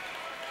Germany.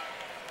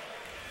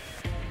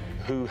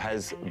 Who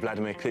has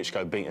Vladimir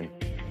Klitschko beaten?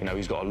 You know,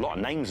 he's got a lot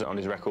of names on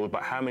his record,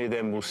 but how many of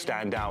them will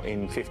stand out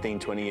in 15,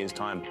 20 years'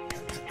 time?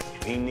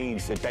 He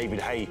needs a David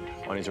Haye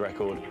on his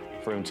record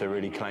for him to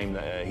really claim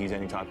that he's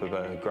any type of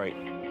a great.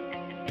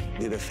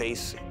 Did they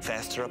face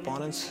faster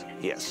opponents?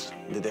 Yes.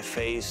 Did they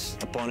face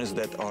opponents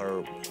that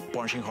are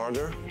punching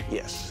harder?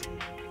 Yes.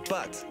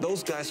 But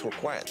those guys were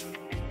quiet.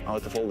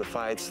 Out of all the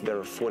fights, there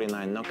are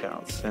 49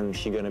 knockouts, and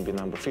he's gonna be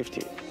number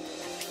 50.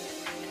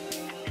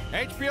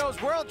 HBO's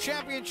World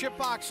Championship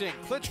Boxing,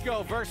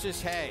 Klitschko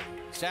versus Haye.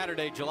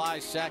 Saturday, July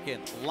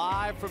 2nd,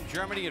 live from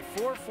Germany at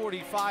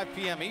 4:45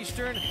 p.m.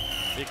 Eastern.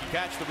 You can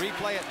catch the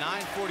replay at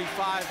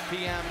 9:45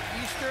 p.m.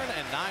 Eastern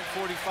and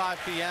 9:45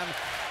 p.m.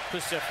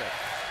 Pacific.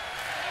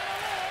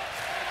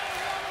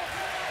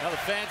 Now the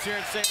fans here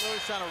in St. Louis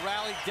trying to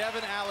rally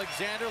Devon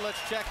Alexander. Let's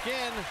check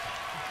in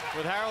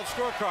with Harold's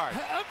scorecard.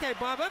 Okay,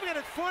 Bob, I've got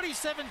it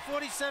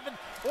 47-47,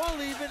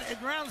 all even in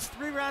rounds,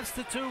 3 rounds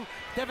to 2,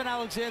 Devon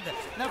Alexander.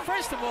 Now,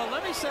 first of all,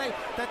 let me say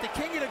that the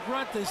king of the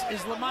grunters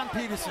is Lamont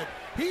Peterson.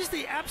 He's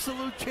the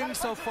absolute king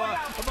so far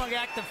among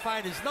active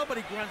fighters.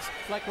 Nobody grunts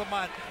like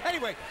Lamont.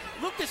 Anyway,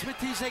 Lucas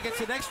Matthysse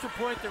gets an extra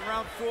point in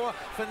round 4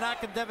 for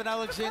knocking Devon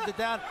Alexander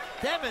down.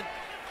 Devon,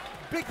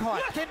 big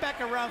heart, came back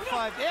in round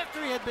 5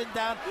 after he had been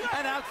down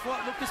and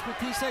outfought Lucas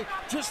Matthysse,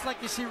 just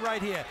like you see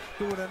right here.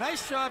 Doing a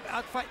nice job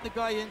outfighting the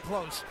guy in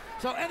close.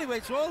 So anyway,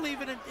 it's all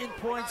even in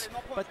points,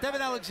 but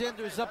Devon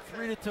Alexander is up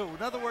 3-2.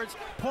 In other words,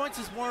 points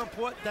is more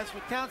important. That's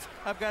what counts.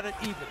 I've got it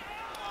even.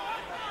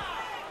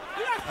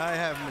 I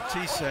have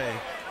Matthysse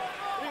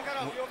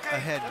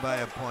ahead by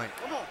a point.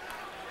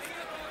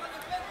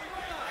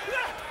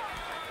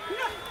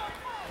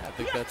 I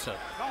think that's a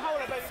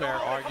fair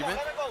argument.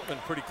 Been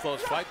a pretty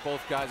close fight.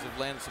 Both guys have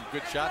landed some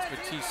good shots.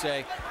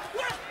 Matthysse,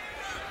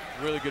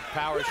 really good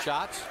power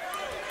shots.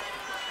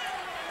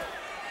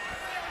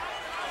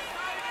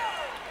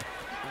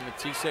 And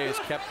Matthysse has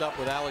kept up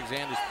with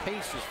Alexander's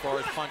pace as far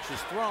as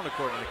punches thrown,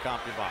 according to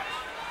CompuBox.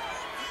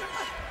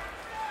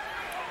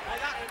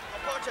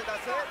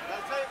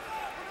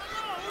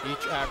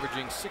 Each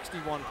averaging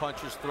 61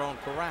 punches thrown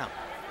per round.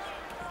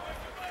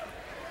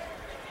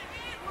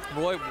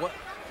 Boy,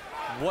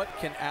 what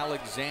can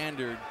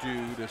Alexander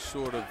do to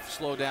sort of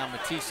slow down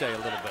Matthysse a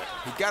little bit?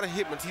 He got to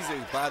hit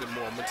Matthisse's body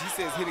more. Matthysse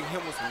is hitting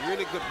him with some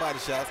really good body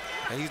shots,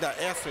 and he's not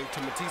answering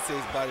to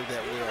Matthisse's body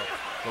that well.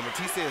 But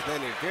Matthysse is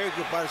landing very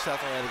good body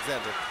shots on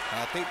Alexander,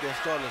 and I think they're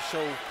starting to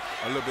show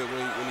a little bit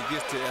when he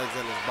gets to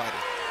Alexander's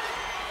body.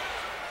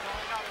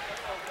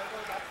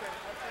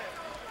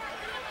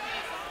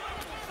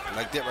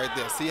 Like that right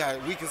there. See how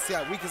weak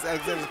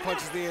Alexander's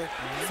punches in?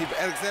 See, but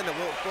Alexander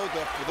won't throw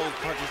those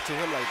punches to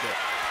him like that.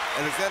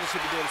 Alexander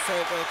should be doing the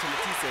same thing to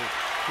Matthysse.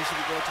 He should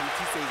be going to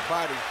Matthisse's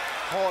body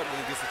hard when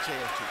he gets a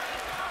chance to.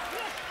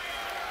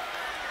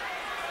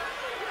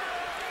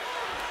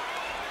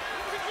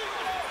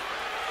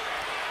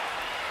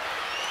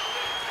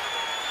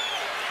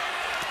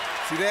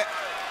 See that?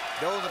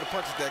 Those are the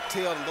punches that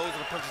tell, and those are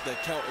the punches that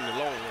count in the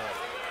long run.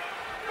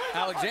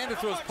 Alexander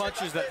throws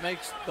punches that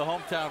makes the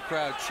hometown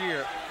crowd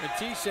cheer.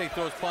 Matthysse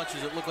throws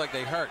punches that look like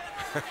they hurt.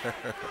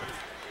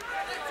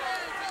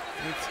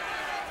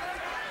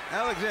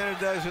 Alexander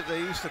does what they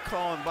used to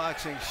call in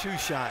boxing shoe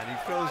shine. He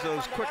throws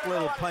those quick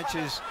little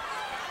punches.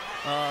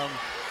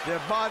 They're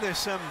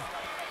bothersome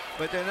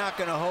but they're not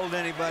going to hold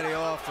anybody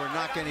off or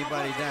knock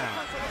anybody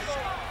down.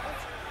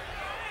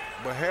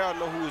 But Harold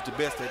know who is the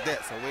best at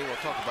that, so we ain't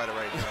gonna talk about it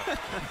right now.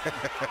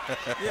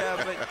 Yeah,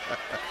 but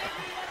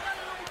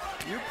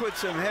you put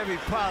some heavy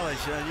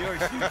polish on your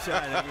shoe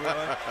shining,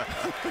 Roy.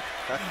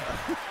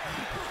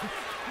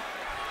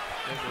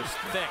 It was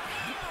thick.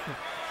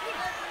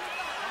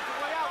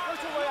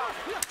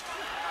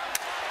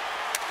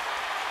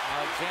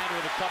 Alexander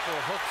with a couple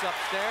of hooks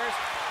upstairs.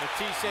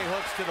 Matthysse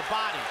hooks to the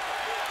body.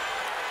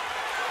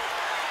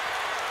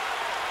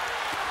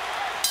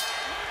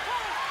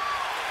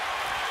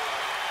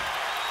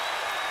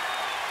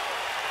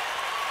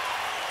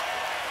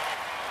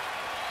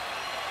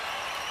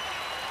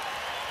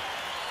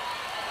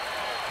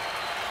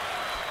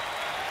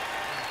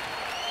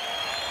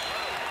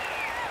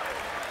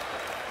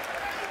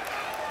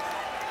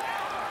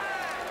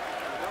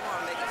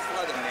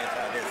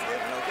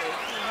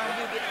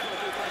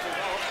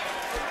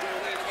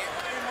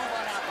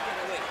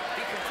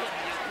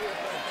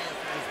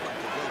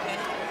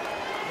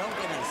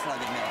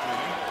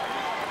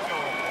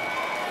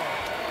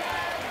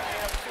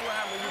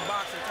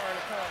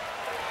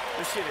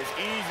 This shit is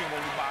easy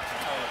when you box and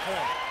turn the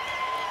corner.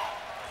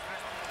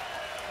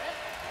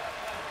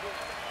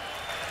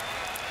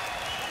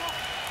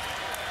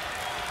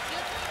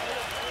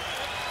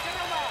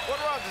 What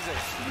round is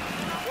this?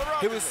 What round?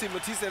 Here we see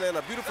Matthysse land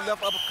a beautiful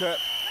left uppercut,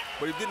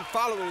 but he didn't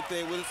follow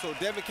anything with it, so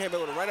Devon came back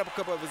with a right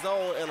uppercut of his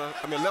own, and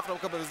left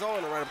uppercut of his own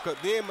and a right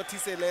uppercut. Then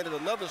Matthysse landed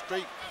another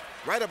straight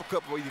right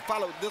uppercut, but he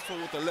followed this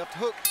one with a left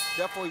hook,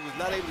 therefore he was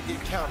not able to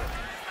get countered.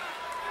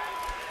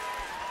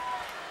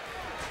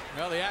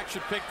 Well, the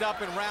action picked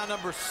up in round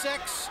number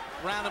 6,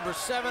 round number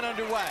 7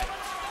 underway.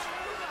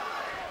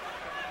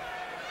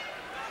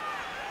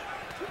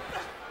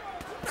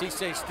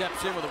 Matthysse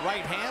steps in with a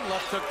right hand,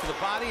 left hook to the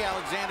body.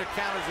 Alexander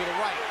counters with a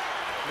right.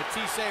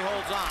 Matthysse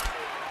holds on.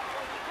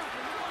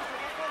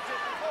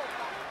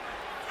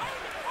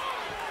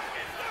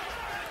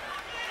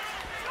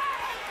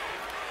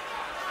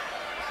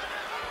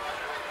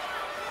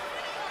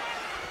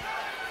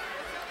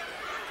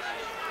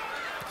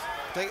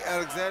 I think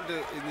Alexander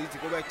needs to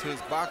go back to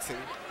his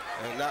boxing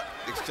and not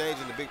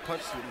exchanging the big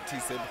punches with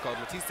Matthysse, because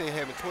Matthysse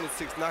having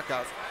 26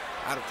 knockouts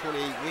out of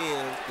 28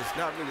 wins, it's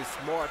not really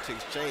smart to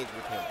exchange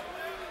with him.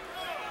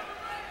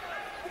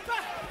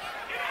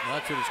 Well,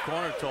 that's what his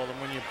corner told him.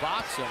 When you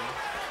box him,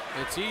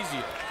 it's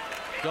easier.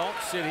 Don't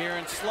sit here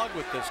and slug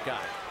with this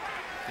guy.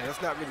 Yeah,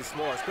 that's not really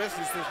smart,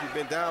 especially since you've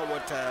been down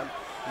one time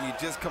and you're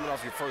just coming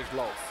off your first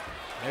loss.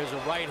 There's a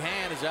right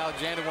hand as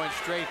Alexander went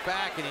straight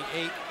back and he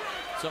ate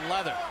some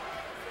leather.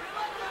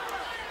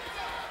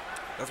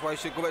 That's why you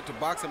should go back to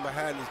boxing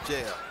behind his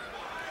jab.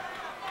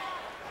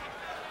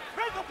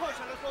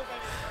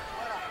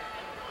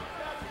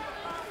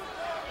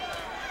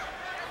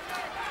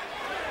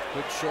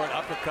 Good short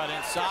uppercut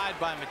inside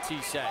by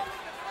Matthysse.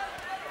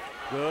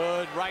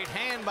 Good right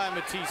hand by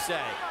Matthysse.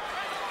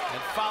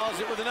 And follows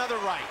it with another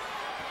right.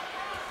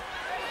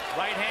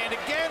 Right hand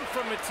again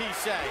from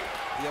Matthysse.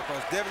 Yeah,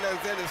 because Devon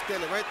Alexander is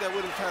standing right there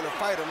with him trying to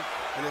fight him,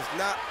 and it's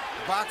not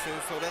boxing,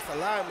 so that's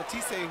allowing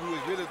Matthysse, who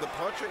is really the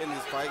puncher in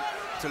this fight,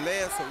 to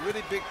land some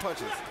really big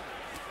punches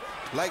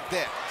like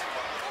that.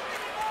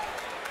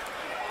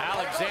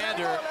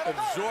 Alexander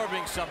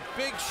absorbing some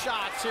big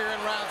shots here in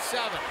round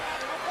 7.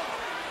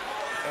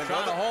 And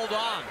trying to hold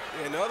on.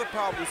 And the other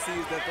problem we see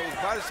is that those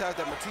body shots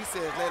that Matthysse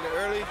has landed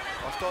early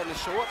are starting to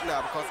show up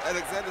now, because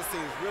Alexander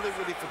seems really,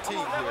 really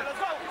fatigued here.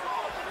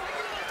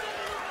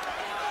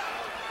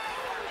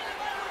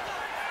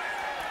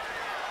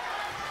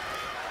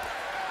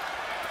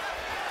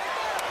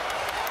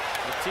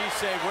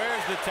 Matthysse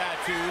wears the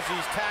tattoos.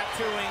 He's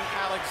tattooing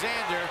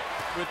Alexander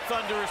with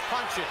thunderous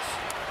punches.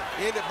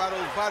 Ended by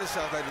those body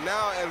shots. Like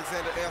now,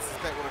 Alexander answers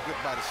back with a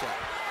good body shot.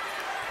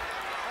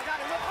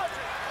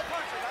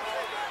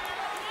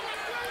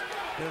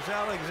 Does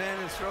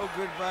Alexander throw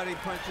good body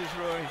punches,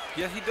 Roy?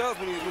 Yes, he does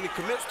when he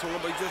commits to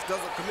him, but he just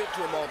doesn't commit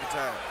to him all the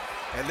time.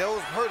 And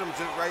those hurt him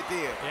just right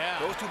there.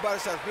 Yeah. Those two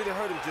body shots really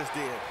hurt him just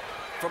then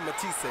from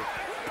Matthysse.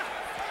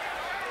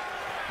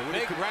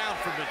 Big round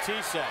for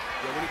Matthysse. Yeah,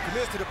 when he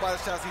commits to the body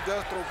shots, he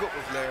does throw good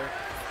ones, Larry.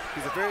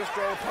 He's a very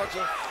strong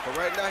puncher, but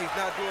right now he's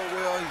not doing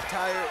well. He's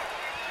tired,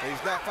 and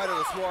he's not fighting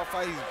a smart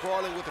fight. He's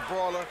brawling with a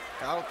brawler,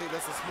 and I don't think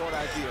that's a smart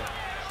idea.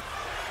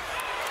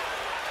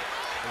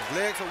 His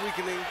legs are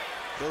weakening.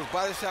 Those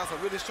body shots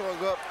are really showing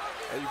up,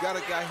 and you got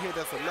a guy here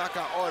that's a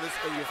knockout artist,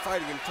 and you're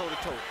fighting him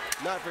toe-to-toe.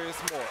 Not very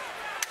smart.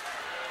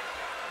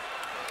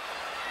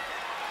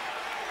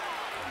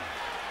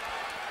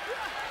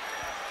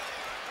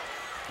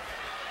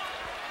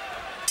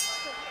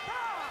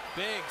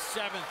 Big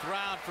 7th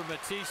round for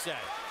Matthysse.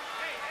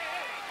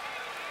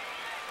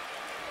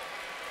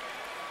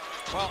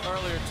 Well,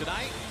 earlier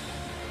tonight,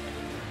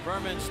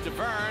 Berman's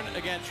Devon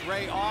against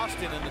Ray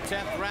Austin in the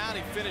 10th round.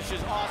 He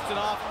finishes Austin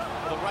off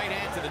with a right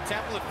hand to the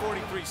temple at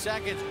 43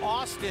 seconds.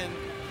 Austin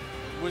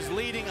was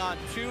leading on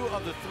 2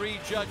 of the 3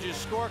 judges'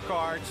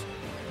 scorecards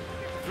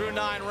through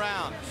 9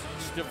 rounds.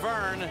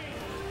 Devon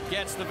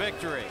gets the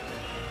victory.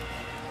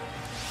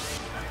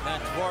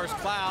 And Tavares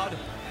Cloud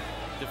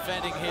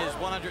defending his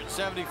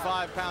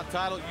 175-pound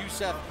title.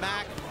 Yusef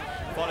Mack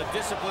fought a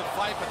disciplined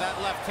fight, but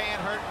that left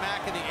hand hurt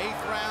Mack in the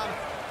 8th round.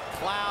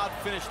 Cloud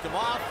finished him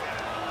off.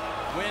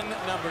 Win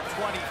number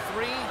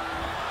 23.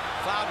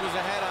 Cloud was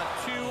ahead on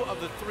 2 of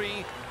the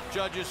 3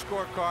 judges'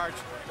 scorecards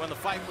when the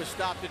fight was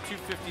stopped at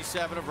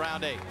 2:57 of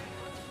round 8.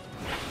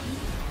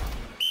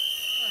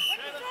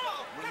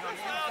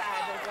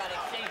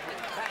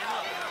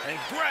 And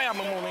grab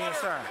him on the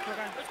inside.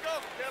 Okay. Let's go,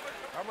 Devon.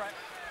 All right.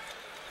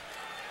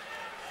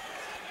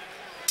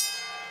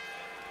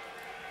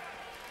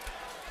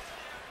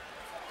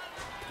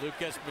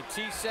 Lucas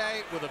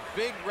Matthysse with a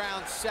big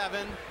round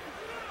 7.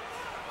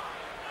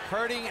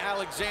 Hurting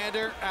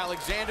Alexander.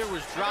 Alexander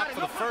was dropped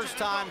for the first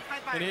time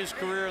in his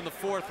career in the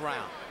 4th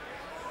round.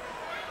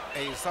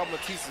 And you saw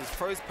Mathisse's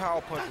first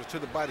power punch was to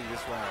the body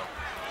this round.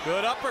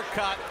 Good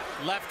uppercut.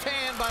 Left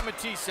hand by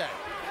Matthysse.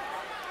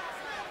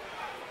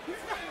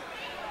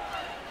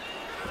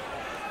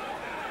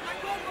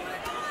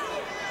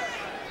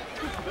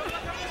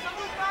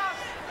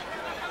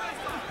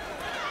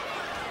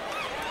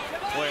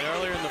 Boy,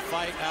 earlier in the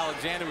fight,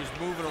 Alexander was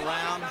moving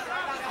around,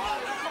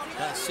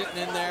 sitting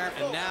in there,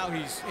 and now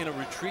he's in a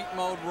retreat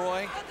mode,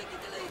 Roy.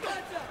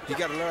 He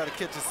got to learn how to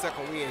catch his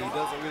second wind. He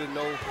doesn't really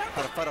know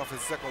how to fight off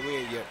his second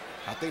wind yet.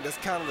 I think that's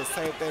kind of the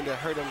same thing that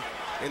hurt him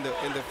in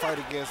the fight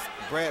against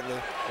Bradley,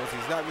 was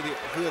he's not really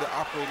good at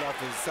operating off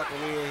his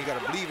second wind. He got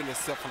to believe in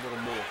himself a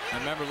little more. I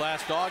remember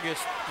last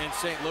August in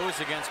St. Louis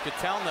against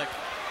Kotelnik.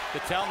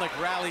 Kotelnik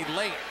rallied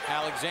late.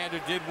 Alexander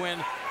did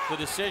win the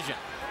decision.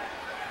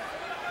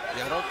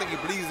 Yeah, I don't think he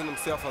believes in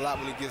himself a lot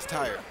when he gets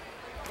tired.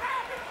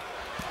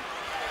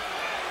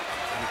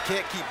 And he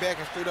can't keep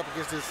backing straight up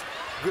against this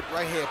good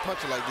right-hand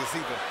puncher like this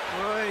either.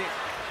 Roy,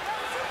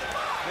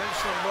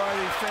 Vince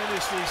Lombardi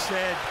famously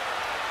said,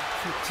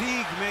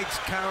 fatigue makes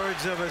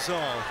cowards of us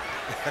all.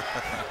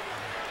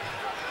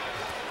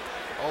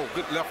 Oh,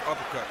 good left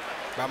uppercut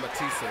by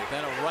Matthysse.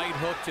 Then a right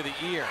hook to the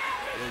ear.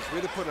 Yeah, he's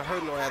really putting a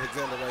hurting on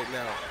Alexander right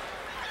now.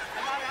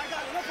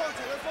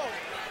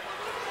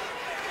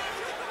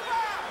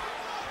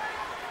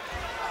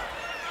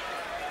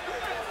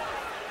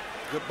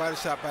 Good body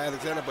shot by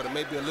Alexander, but it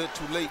may be a little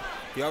too late.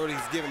 He already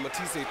is giving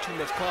Matthysse too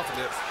much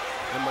confidence,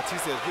 and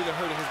Matthysse is really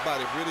hurting his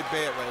body really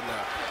bad right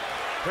now.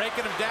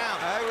 Breaking him down.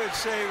 I would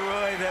say,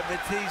 Roy, that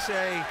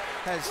Matthysse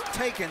has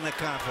taken the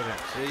confidence.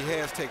 Yeah, he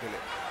has taken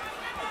it.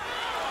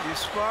 You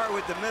spar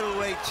with the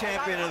middleweight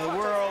champion of the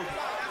world,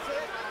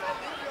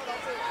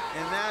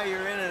 and now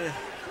you're in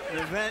an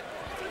event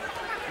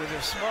with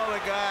a smaller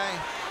guy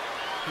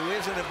who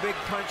isn't a big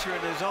puncher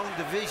in his own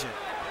division.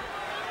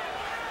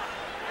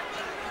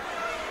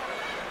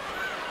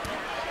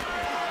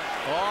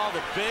 All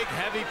the big,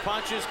 heavy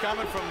punches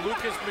coming from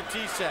Lucas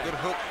Matthysse. Good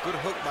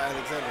hook by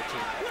Alexander, too.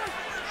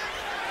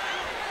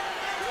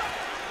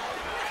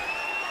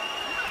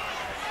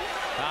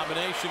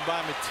 Combination by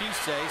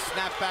Matthysse.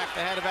 Snap back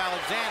the head of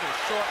Alexander.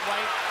 Short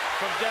right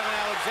from Devon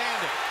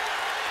Alexander.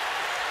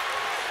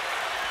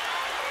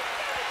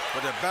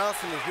 But the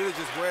bouncing is really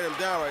just wearing him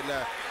down right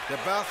now. The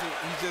bouncing,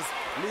 he's just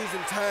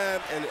losing time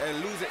and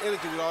losing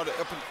energy with all the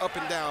up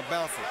and down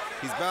bouncing.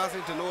 He's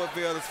bouncing to no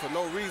avail, for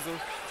no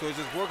reason, so it's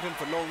just working him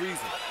for no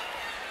reason.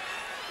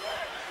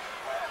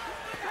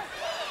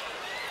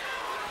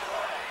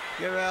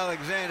 Give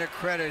Alexander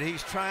credit.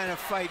 He's trying to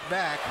fight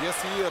back. Yes,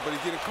 he is, but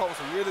he's getting caught with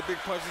some really big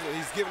punches, and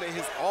he's giving it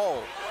his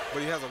all.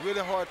 But he has a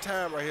really hard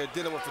time right here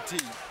dealing with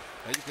fatigue.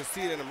 And you can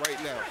see it in him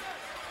right now.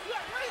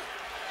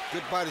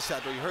 Good body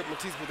shot, though. He hurt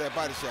Matthysse with that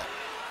body shot.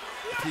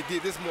 If he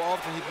did this more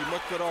often, he'd be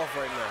much better off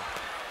right now.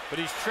 But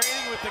he's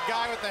training with the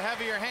guy with the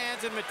heavier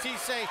hands, and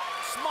Matthysse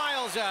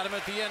smiles at him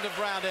at the end of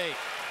round 8.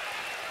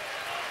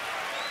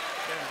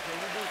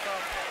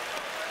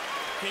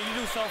 Can you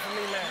do something for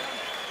me, man?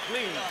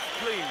 Please,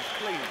 please,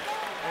 please.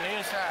 On the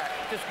inside,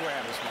 just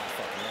grab this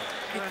motherfucker, man.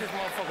 Hit this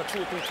motherfucker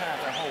 2 or 3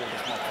 times and hold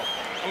this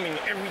motherfucker. I mean,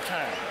 every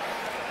time.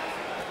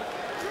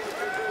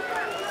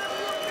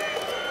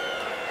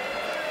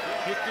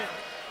 Hit this.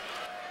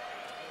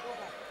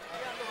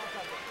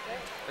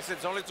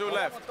 It's only 2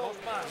 left.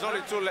 There's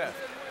only 2 left.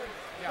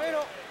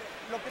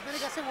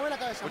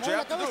 What you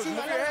have to do is move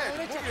your head.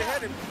 Move your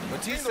head.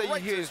 Matthysse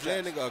here is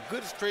landing a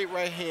good straight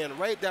right hand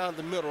right down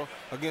the middle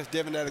against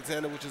Devon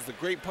Alexander, which is a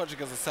great punch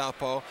against a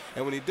southpaw.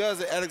 And when he does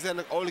it,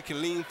 Alexander only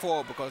can lean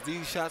forward because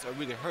these shots are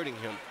really hurting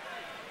him.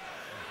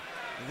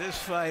 This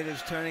fight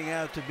is turning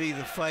out to be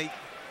the fight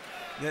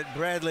that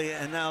Bradley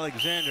and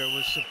Alexander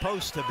was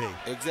supposed to be.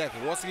 Exactly.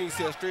 Once again, you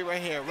see a straight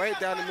right hand right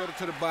down the middle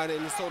to the body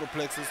in the solar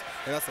plexus,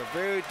 and that's a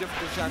very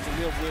difficult shot to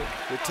live with.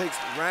 It takes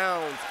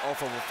rounds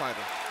off of a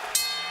fighter.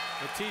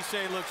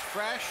 Matthysse looks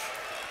fresh.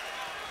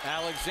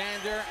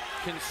 Alexander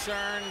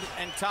concerned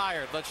and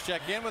tired. Let's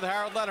check in with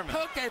Harold Letterman.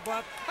 Okay,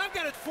 Bob. I've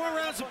got it 4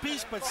 rounds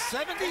apiece, but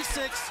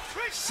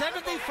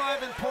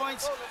 76-75 in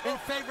points in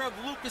favor of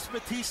Lucas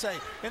Matthysse.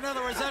 In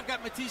other words, I've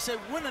got Matthysse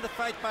winning the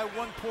fight by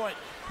 1 point.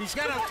 He's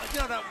got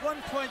that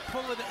 1 point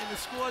pull in the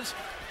scores.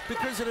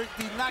 because of the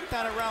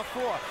knockdown in round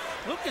 4.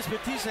 Lucas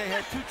Matthysse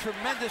had 2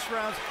 tremendous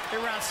rounds in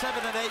round 7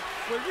 and 8,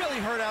 where it really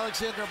hurt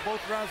Alexander in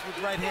both rounds with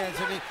right hands.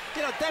 I mean,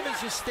 you know,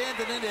 Devon's just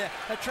standing in there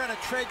and trying to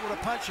trade with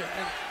a puncher,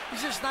 and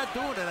he's just not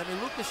doing it. I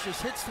mean, Lucas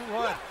just hits too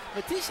hard.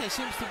 Matthysse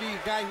seems to be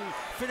a guy who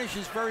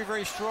finishes very,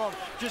 very strong,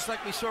 just like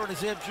we saw in the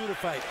Zab Judah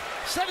fight.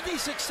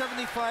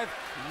 76-75,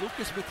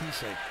 Lucas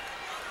Matthysse.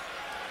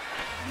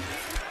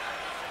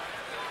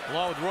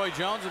 Along with Roy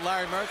Jones and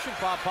Larry Merchant,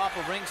 Bob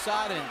Papa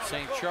ringside in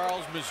St.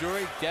 Charles,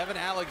 Missouri. Devon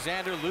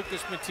Alexander,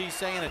 Lucas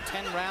Matthysse in a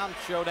 10-round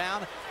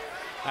showdown.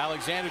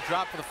 Alexander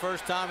dropped for the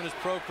first time in his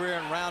pro career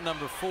in round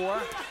number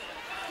 4.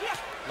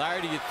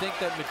 Larry, do you think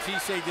that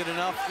Matthysse did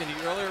enough in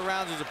the earlier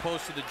rounds as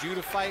opposed to the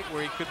Judah fight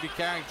where he could be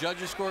carrying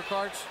judges'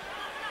 scorecards?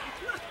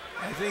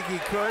 I think he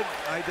could.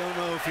 I don't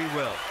know if he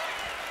will.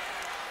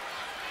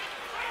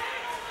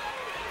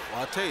 Well,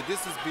 I'll tell you,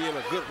 this is being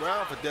a good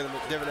round for Devon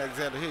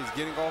Alexander here. He's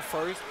getting off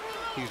first.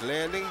 He's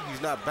landing. He's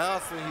not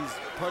bouncing. He's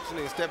punching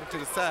and stepping to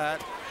the side.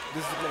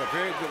 This has been a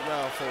very good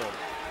round for him.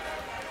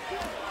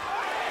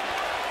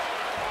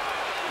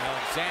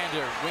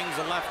 Alexander wings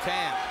a left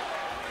hand.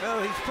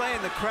 Well, he's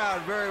playing the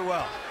crowd very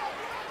well.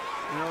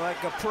 You know,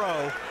 like a pro.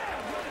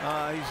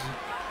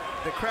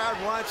 The crowd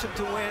wants him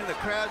to win. The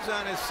crowd's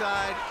on his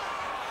side.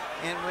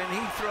 And when he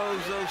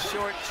throws those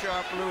short,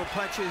 sharp little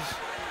punches,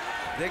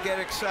 they get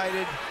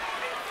excited.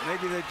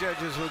 Maybe the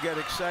judges will get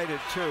excited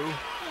too.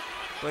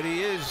 But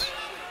he is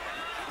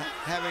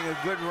having a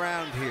good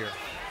round here.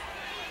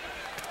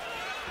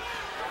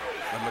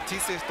 And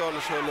Matthysse is starting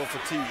to show a little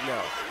fatigue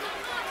now.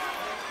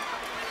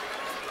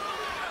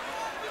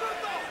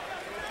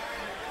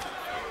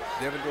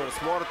 Devon doing a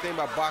smarter thing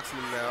by boxing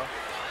him now.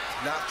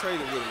 Not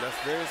trading with him.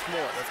 That's very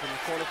smart. That's what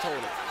the corner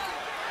told him.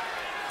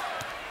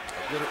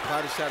 A good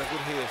body shot, a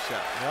good head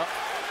shot. Yep.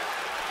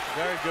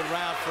 Very good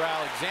round for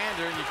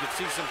Alexander, and you can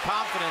see some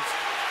confidence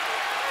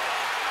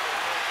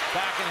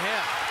back in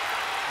him.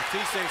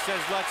 Matthysse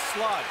says, let's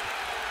slug.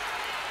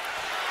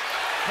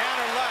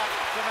 Counter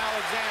left from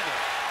Alexander.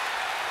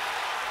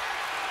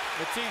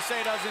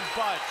 Matthysse doesn't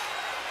budge.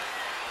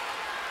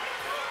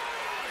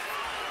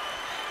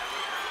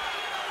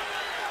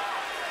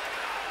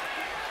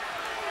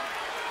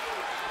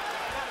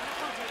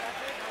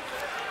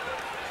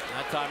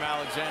 That time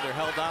Alexander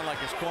held on like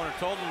his corner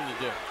told him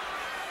to do.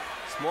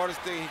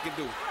 Smartest thing he can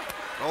do.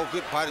 Oh,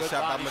 good body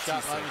shot by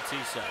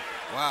Matthysse.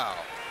 Wow.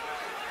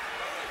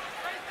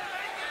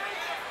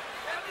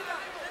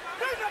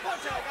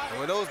 And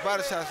with those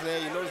body shots there,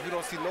 you notice we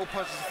don't see no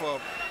punches for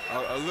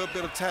a little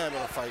bit of time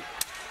in a fight.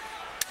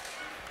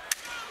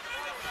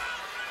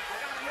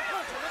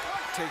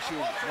 Takes you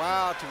a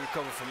while to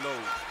recover from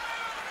those.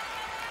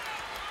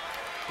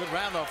 Good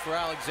round though for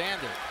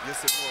Alexander.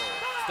 Yes, it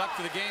was. Stuck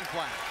to the game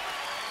plan.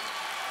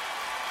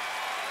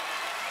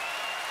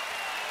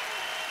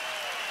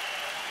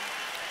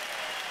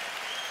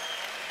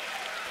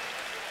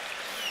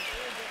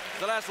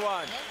 The last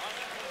one.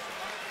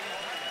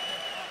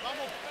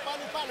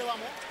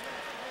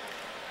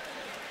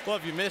 Well,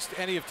 if you missed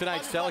any of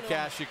tonight's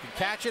telecast, you can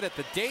catch it at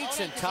the dates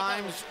and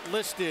times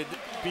listed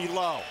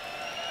below.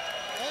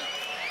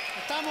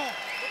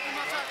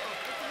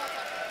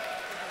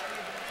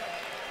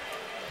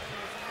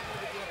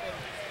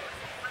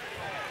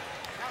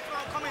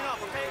 Coming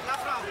up, okay?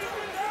 Last round.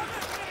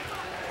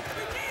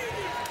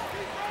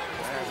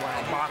 Last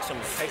round, box him,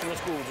 take him to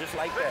school just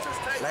like that.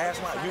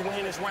 Last round, you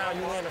win this round,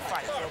 you win the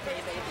fight.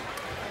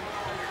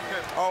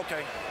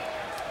 Okay.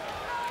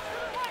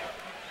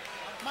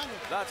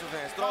 Lots of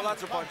hands, throw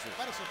lots of punches.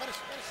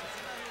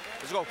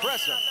 Let's go,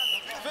 press him.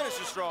 Finish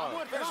it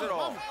strong, finish it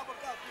all.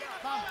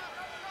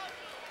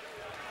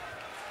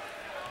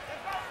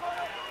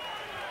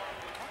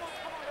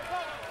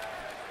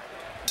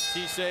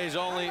 Matthysse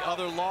only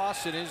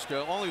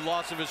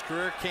loss of his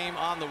career came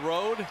on the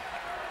road.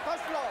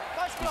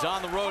 He's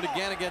on the road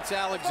again against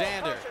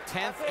Alexander.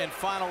 10th and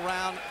final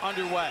round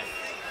underway.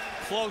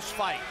 Close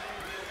fight.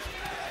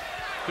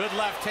 Good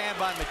left hand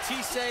by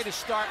Matthysse to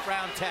start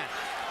round 10.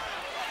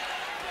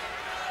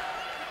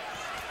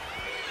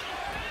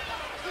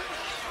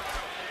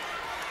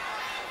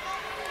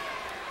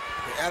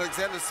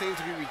 Alexander seems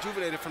to be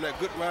rejuvenated from that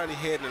good round he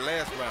had in the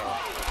last round.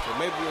 So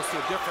maybe we'll see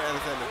a different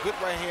Alexander. Good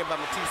right hand by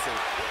Matthysse.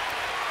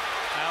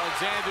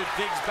 Alexander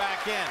digs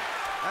back in.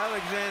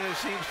 Alexander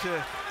seems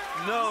to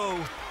know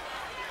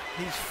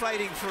he's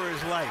fighting for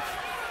his life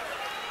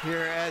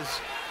here as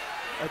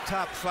a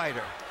top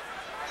fighter.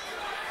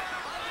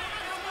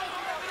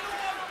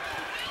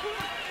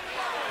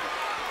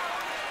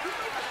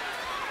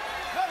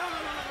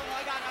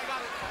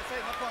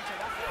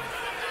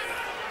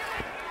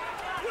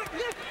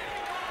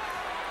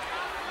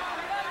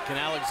 Can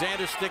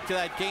Alexander stick to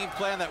that game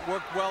plan that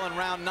worked well in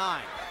round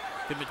 9?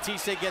 Did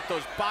Matthysse get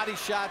those body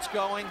shots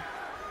going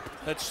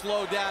that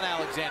slowed down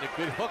Alexander?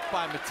 Good hook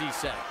by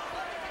Matthysse.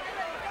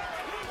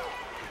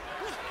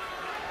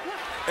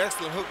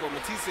 Excellent hook, but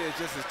Matthysse is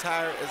just as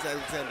tired as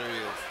Alexander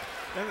is.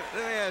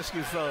 Let me ask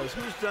you fellas,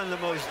 who's done the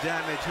most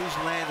damage? Who's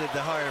landed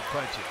the harder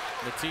punches?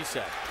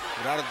 Matthysse.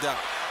 Without a doubt.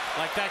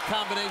 Like that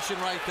combination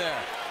right there.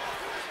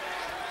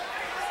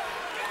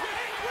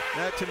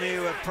 That to me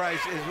what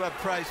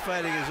prize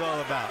fighting is all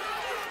about.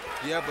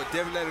 Yeah, but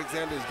Devon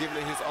Alexander is giving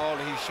it his all,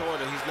 and he's showing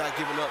that he's not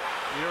giving up.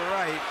 You're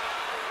right.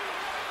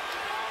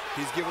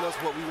 He's giving us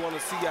what we want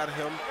to see out of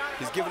him.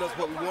 He's giving us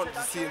what we wanted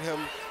to see in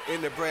him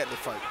in the Bradley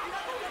fight.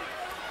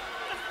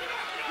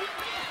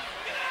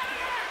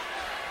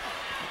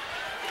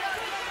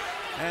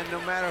 And no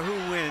matter who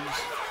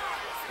wins,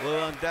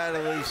 we'll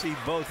undoubtedly see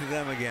both of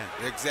them again.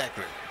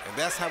 Exactly. And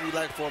that's how we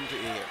like for them to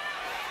end.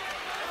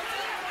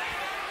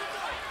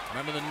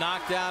 Remember the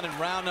knockdown in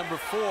round number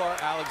 4.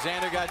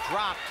 Alexander got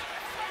dropped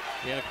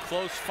in a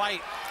close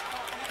fight.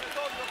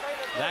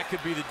 That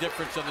could be the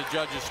difference on the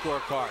judges'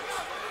 scorecards.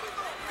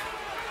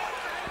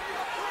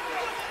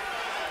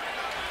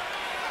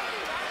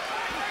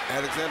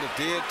 Alexander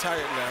dead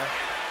tired now.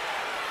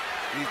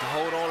 Needs to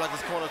hold on like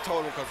his corner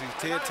told him, because he's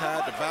dead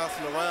tired. The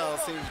bouncing around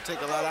seems to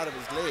take a lot out of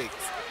his legs.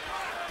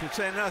 To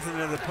say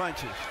nothing of the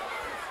punches.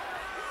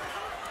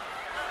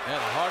 Yeah,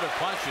 the harder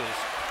punches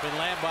been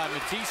landed by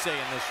Matthysse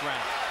in this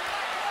round.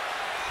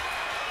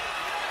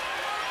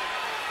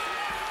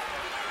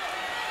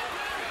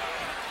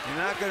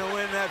 You're not going to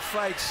win that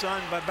fight,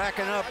 son, by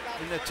backing up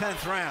in the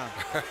 10th round.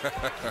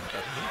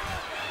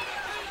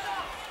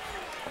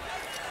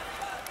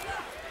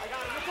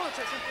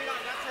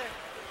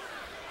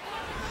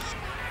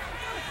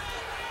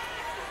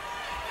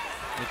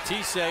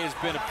 Matthysse has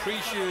been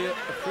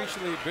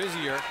appreciably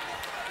busier,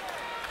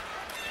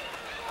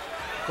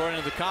 according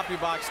to the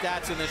CompuBox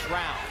stats in this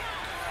round.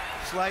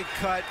 Slight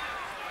cut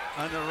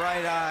on the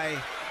right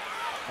eye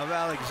of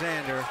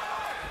Alexander.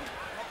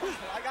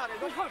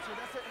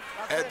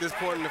 At this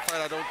point in the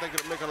fight, I don't think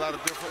it'll make a lot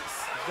of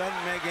difference.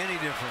 Doesn't make any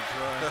difference,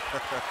 Roy.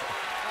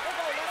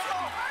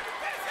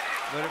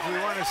 But if we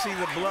want to see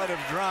the blood of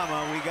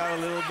drama, we got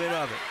a little bit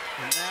of it.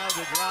 And now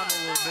the drama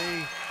will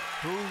be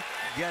who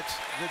gets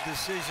the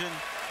decision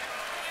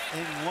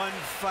in one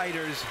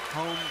fighter's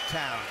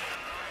hometown.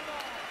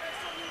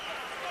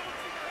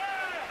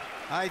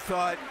 I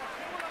thought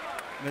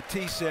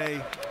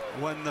Matthysse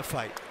won the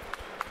fight.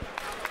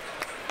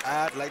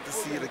 I'd like to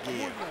see it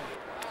again.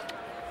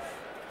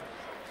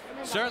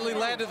 Certainly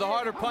landed the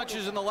harder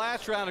punches in the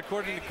last round,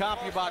 according to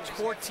CompuBox.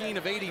 14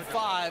 of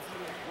 85.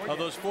 Of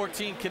those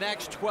 14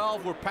 connects,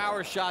 12 were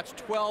power shots,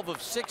 12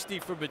 of 60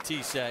 for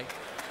Matthysse.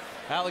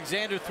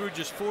 Alexander threw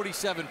just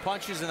 47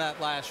 punches in that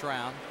last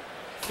round,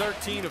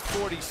 13 of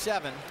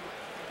 47.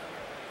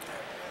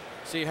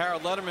 See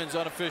Harold Letterman's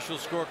unofficial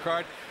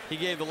scorecard. He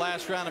gave the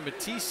last round of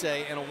Matthysse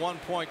in a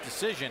 1-point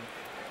decision.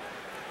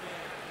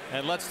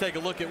 And let's take a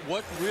look at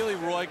what really,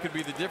 Roy, could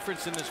be the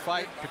difference in this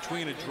fight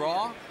between a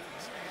draw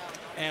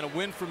and a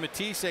win for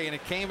Matthysse, and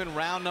it came in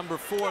round number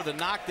 4, the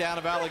knockdown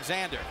of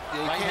Alexander.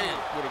 Yeah, he came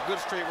with a good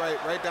straight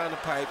right down the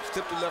pipe,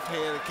 tipped the left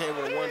hand and came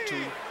with a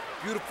 1-2.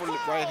 Beautiful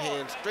right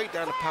hand, straight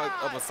down the pipe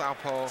of a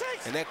southpaw,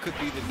 and that could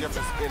be the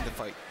difference in the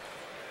fight.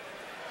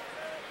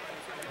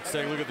 Let's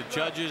take a look at the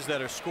judges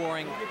that are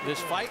scoring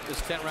this fight,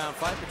 this 10-round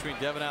fight between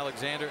Devon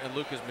Alexander and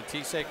Lucas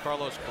Matthysse.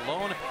 Carlos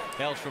Colon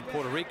hails from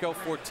Puerto Rico,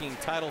 14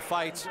 title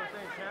fights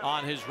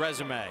on his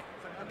resume.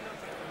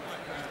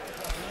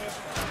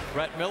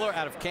 Brett Miller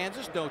out of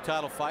Kansas, no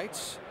title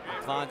fights.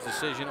 McCline's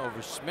decision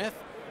over Smith.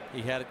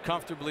 He had it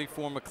comfortably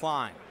for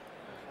McCline.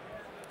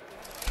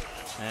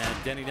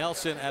 And Denny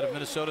Nelson out of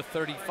Minnesota,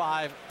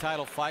 35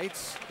 title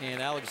fights. In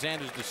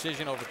Alexander's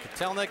decision over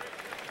Kotelnik,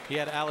 he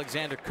had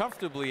Alexander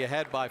comfortably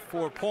ahead by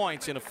 4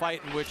 points in a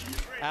fight in which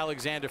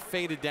Alexander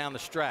faded down the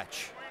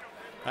stretch.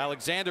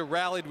 Alexander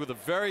rallied with a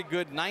very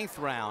good 9th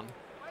round,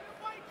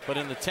 but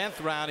in the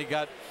 10th round he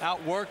got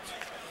outworked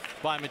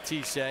by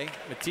Matthysse.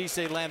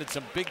 Matthysse landed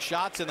some big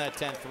shots in that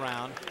 10th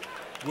round.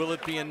 Will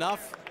it be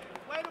enough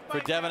for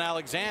Devon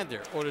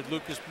Alexander, or did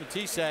Lucas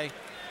Matthysse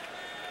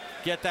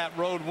get that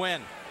road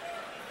win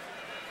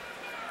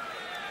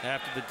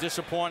after the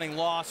disappointing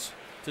loss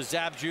to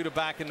Zab Judah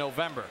back in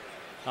November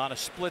on a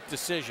split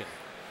decision?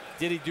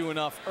 Did he do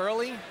enough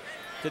early?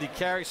 Did he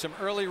carry some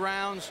early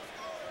rounds?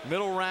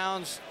 Middle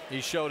rounds,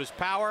 he showed his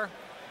power.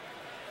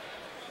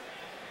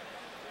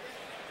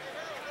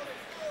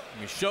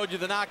 We showed you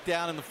the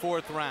knockdown in the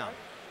 4th round.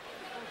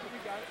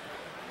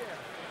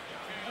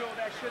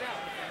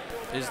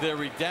 Is there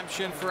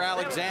redemption for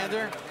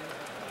Alexander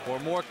or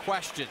more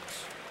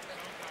questions?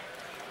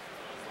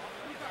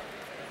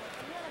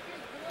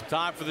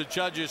 Time for the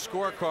judges'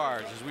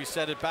 scorecards as we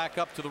set it back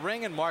up to the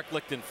ring and Mark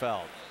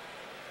Lichtenfeld.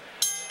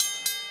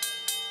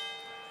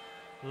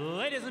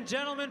 Ladies and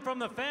gentlemen, from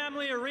the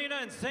Family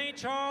Arena in St.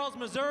 Charles,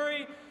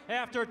 Missouri,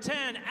 after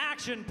 10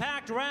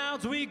 action-packed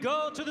rounds, we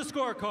go to the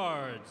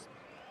scorecards.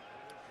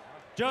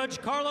 Judge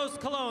Carlos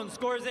Colon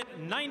scores it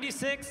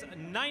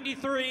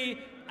 96-93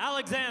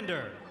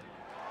 Alexander.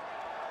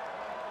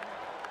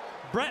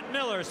 Brett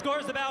Miller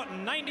scores about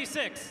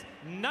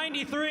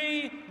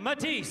 96-93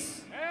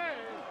 Matthysse.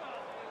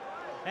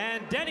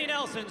 And Denny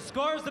Nelson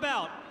scores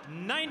about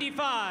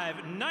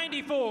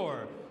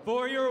 95-94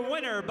 for your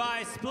winner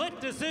by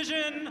split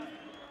decision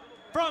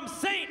from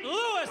St.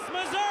 Louis,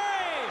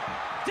 Missouri,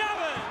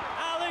 Devon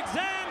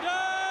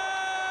Alexander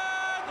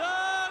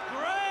the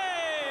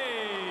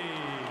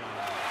Great.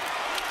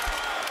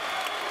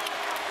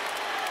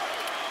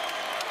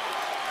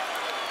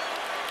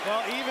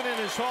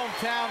 his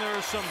hometown, there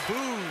are some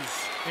boos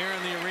here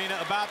in the arena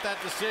about that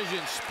decision.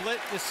 Split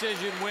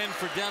decision win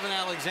for Devon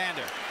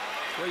Alexander.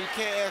 Well, you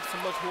can't ask for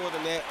much more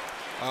than that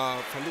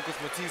from Lucas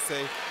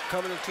Matthysse,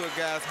 coming into a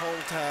guy's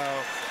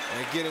hometown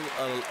and getting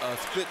a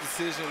split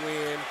decision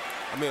win.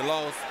 I mean, a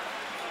loss.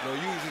 You know,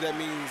 usually that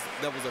means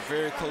that was a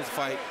very close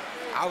fight.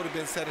 I would have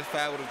been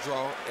satisfied with a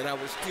draw, and I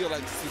would still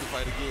like to see the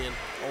fight again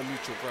on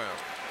mutual ground.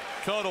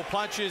 Total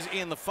punches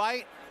in the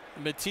fight.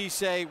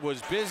 Matthysse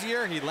was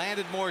busier. He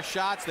landed more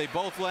shots. They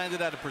both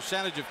landed at a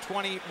percentage of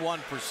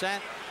 21%.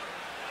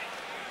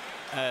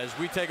 As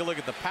we take a look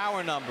at the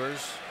power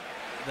numbers,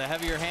 the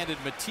heavier-handed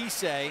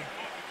Matthysse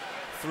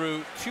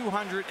threw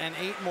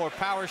 208 more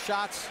power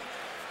shots,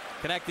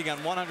 connecting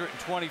on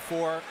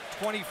 124,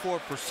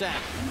 24%.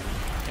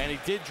 And he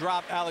did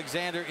drop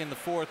Alexander in the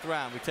 4th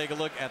round. We take a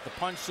look at the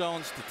punch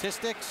zone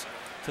statistics.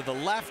 To the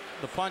left,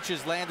 the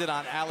punches landed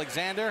on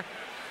Alexander.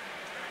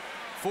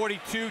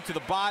 42 to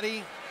the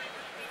body.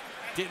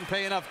 Didn't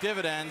pay enough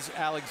dividends.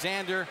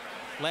 Alexander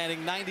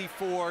landing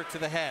 94 to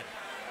the head.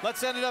 Let's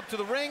send it up to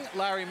the ring.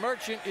 Larry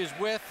Merchant is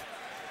with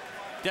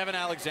Devon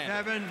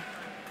Alexander.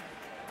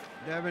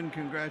 Devon,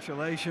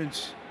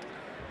 congratulations.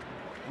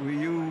 Were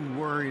you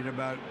worried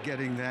about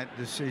getting that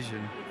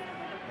decision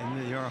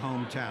in your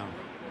hometown?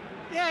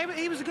 Yeah,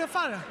 he was a good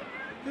fighter.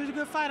 He was a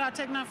good fighter. I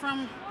take nothing from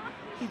him.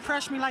 He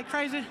pressed me like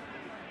crazy,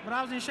 but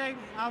I was in shape.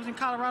 I was in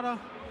Colorado,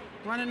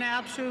 running the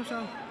altitude,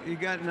 so. You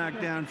got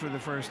knocked down for the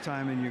first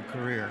time in your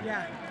career.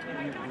 Yeah.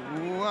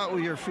 What were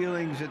your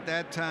feelings at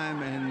that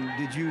time, and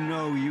did you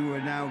know you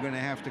were now going to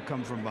have to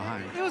come from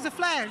behind? It was a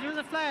flash. It was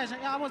a flash.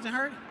 I wasn't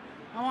hurt.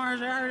 I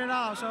wasn't hurt at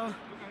all, so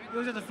it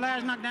was just a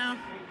flash knockdown.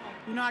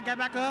 You know, I got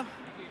back up.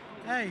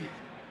 Hey.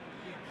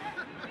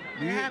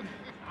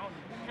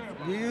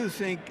 Do you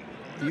think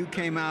you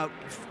came out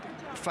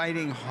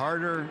fighting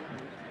harder,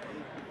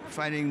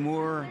 fighting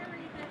more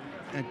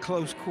at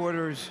close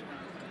quarters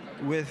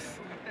with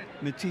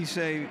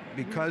Matthysse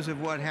because of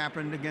what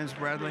happened against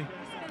Bradley?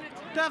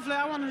 Definitely.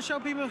 I wanted to show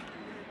people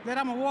that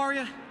I'm a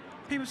warrior.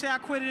 People say I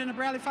quit it in the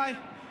Bradley fight.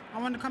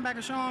 I wanted to come back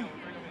and show them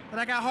that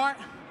I got heart,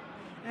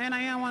 and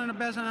I am one of the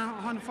best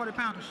 140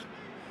 pounders.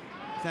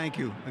 Thank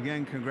you.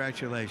 Again,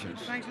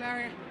 congratulations. Thanks,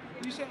 Larry.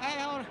 You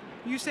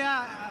said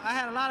I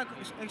had a lot of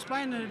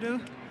explaining to do.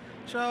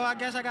 So I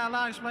guess I got a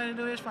lot of explaining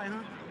to do this fight, huh?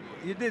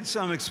 You did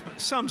some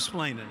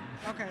explaining.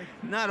 Okay.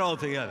 Not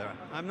altogether.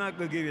 I'm not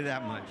going to give you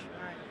that much.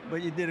 Right.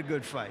 But you did a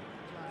good fight.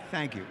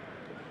 Thank you.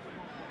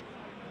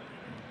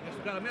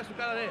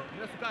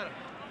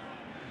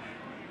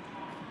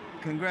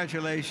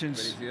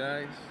 Congratulations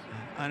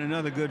on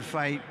another good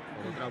fight.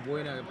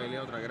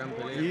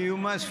 You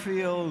must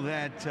feel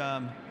that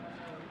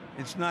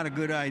it's not a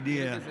good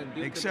idea,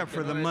 except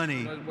for the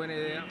money,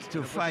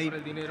 to fight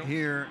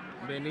here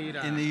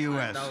in the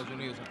U.S.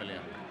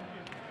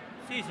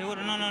 Sí,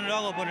 seguro. No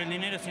lo hago por el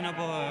dinero, sino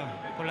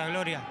por la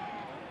gloria.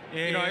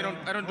 You know,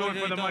 I don't do it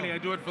for the money. I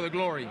do it for the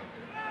glory.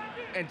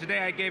 And today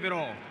I gave it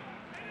all.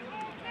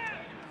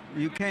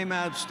 You came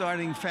out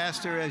starting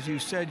faster as you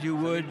said you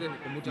would.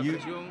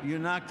 You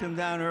knocked him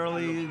down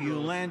early. You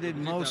landed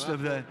most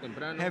of the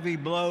heavy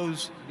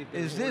blows.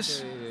 Is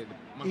this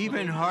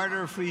even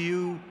harder for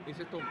you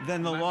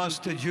than the loss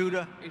to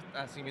Judah?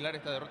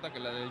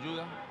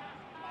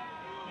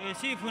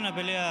 Sí, fue una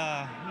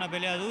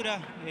pelea dura,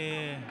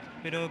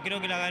 pero creo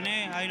que la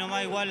gané. Ahí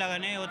nomás igual la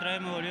gané. Otra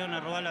vez me volvieron a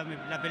robar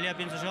la pelea,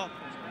 pienso yo.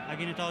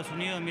 Aquí en Estados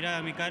Unidos,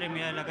 mira mi cara y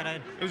mira la cara de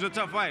él. It was a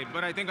tough fight,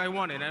 but I think I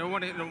won it. I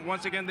won it.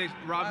 Once again, they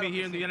robbed me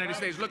here in the United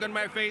States. Look at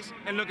my face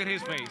and look at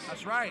his face.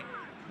 That's right.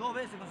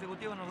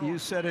 You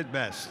said it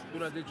best.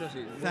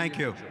 Thank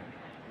you.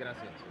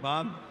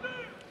 Bob?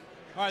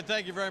 All right,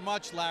 thank you very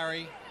much,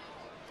 Larry.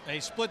 A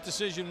split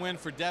decision win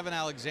for Devon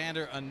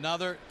Alexander.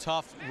 Another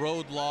tough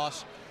road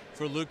loss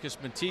for Lucas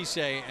Matthysse.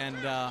 And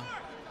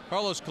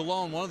Carlos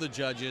Colon, one of the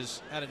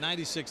judges, had it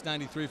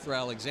 96-93 for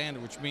Alexander,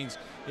 which means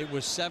it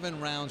was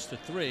 7 rounds to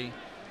 3.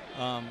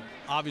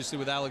 Obviously,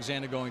 with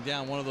Alexander going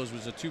down, one of those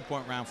was a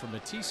 2-point round for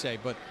Matthysse.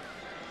 But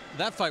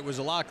that fight was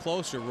a lot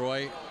closer,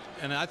 Roy.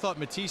 And I thought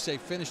Matthysse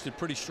finished it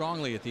pretty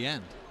strongly at the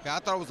end. Yeah, I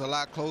thought it was a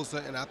lot closer,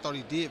 and I thought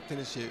he did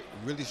finish it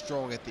really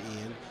strong at the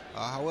end.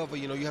 However,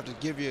 you know, you have to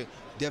give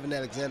Devon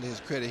Alexander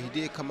his credit. He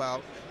did come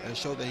out and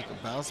show that he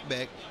could bounce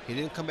back. He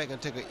didn't come back and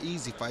take an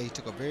easy fight. He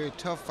took a very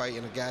tough fight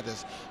in a guy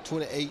that's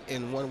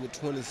 28-1 with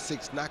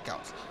 26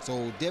 knockouts.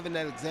 So Devon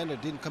Alexander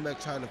didn't come back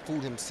trying to fool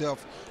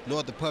himself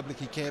nor the public.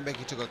 He came back.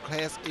 He took a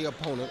Class A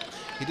opponent.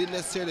 He didn't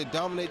necessarily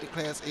dominate the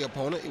Class A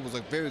opponent. It was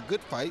a very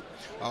good fight,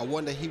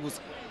 one that he was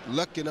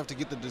lucky enough to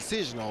get the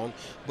decision on.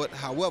 But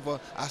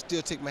however, I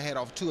still take my hat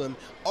off to him.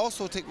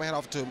 Also take my hat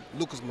off to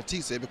Lucas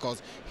Matthysse,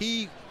 because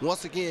he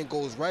once again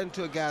goes right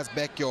into a guy's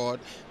backyard,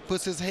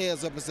 puts his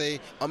hands up and say,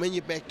 I'm in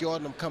your backyard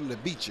and I'm coming to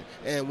beat you.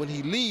 And when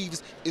he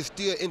leaves, it's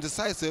still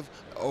indecisive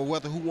or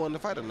whether who won the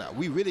fight or not.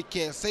 We really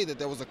can't say that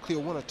there was a clear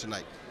winner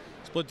tonight.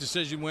 Split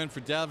decision win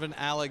for Devon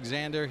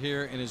Alexander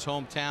here in his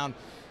hometown,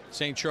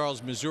 St.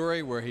 Charles,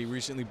 Missouri, where he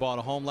recently bought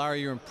a home.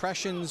 Larry, your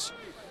impressions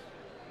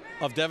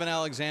of Devon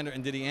Alexander,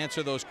 and did he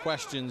answer those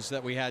questions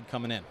that we had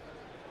coming in?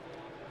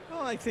 Oh,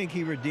 Well, I think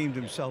he redeemed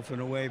himself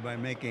in a way by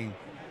making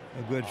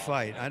a good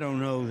fight. I don't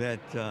know that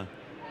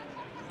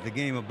the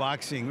game of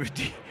boxing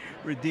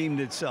redeemed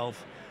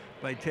itself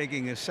by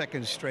taking a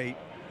second straight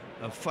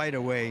fight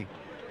away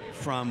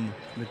from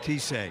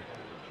Matthysse.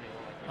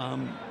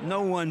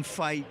 No one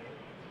fight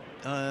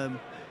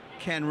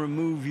can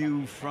remove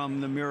you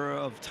from the mirror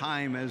of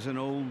time, as an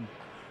old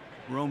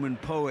Roman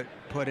poet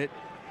put it.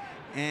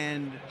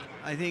 And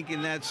I think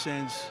in that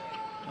sense,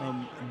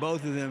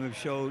 both of them have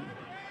showed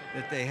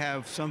that they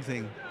have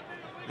something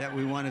that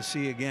we want to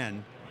see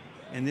again.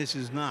 And this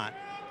is not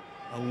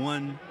a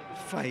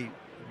one-fight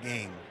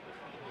game.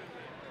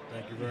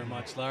 Thank you very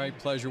much, Larry.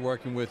 Pleasure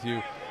working with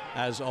you,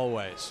 as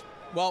always.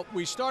 Well,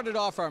 we started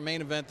off our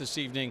main event this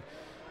evening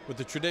with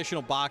the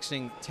traditional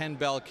boxing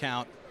 10-bell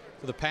count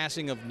for the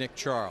passing of Nick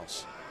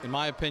Charles. In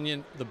my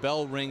opinion, the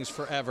bell rings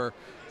forever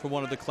for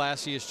one of the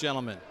classiest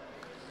gentlemen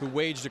who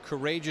waged a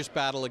courageous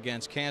battle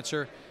against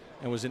cancer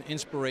and was an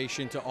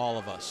inspiration to all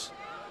of us.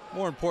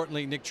 More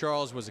importantly, Nick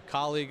Charles was a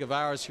colleague of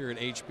ours here at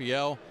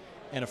HBO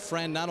and a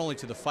friend not only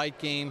to the fight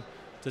game,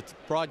 to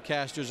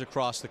broadcasters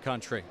across the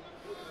country.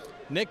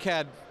 Nick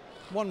had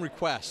one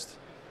request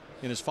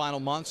in his final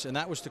months, and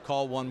that was to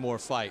call one more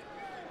fight.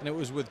 And it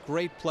was with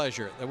great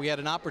pleasure that we had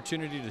an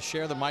opportunity to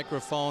share the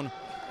microphone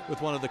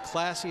with one of the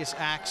classiest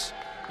acts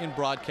in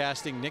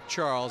broadcasting, Nick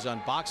Charles,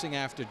 on Boxing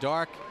After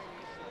Dark.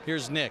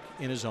 Here's Nick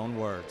in his own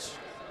words.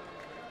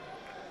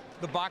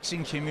 The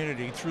boxing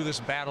community through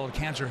this battle of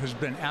cancer has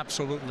been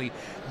absolutely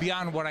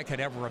beyond what I could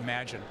ever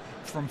imagine.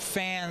 From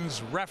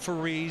fans,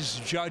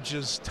 referees,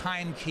 judges,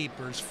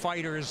 timekeepers,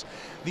 fighters,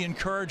 the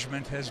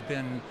encouragement has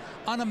been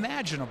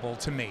unimaginable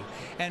to me.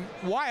 And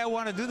why I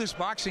want to do this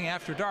Boxing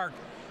After Dark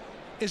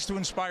is to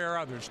inspire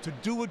others to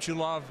do what you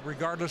love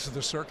regardless of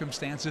the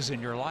circumstances in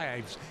your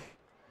lives.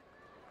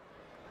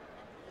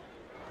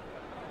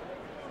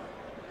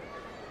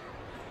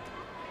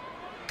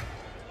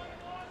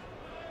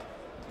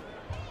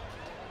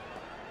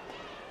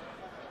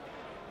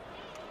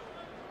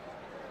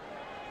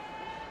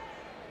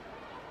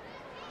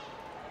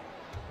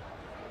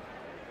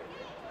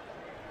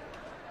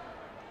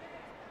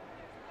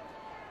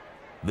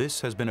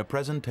 This has been a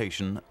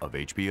presentation of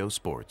HBO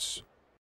Sports.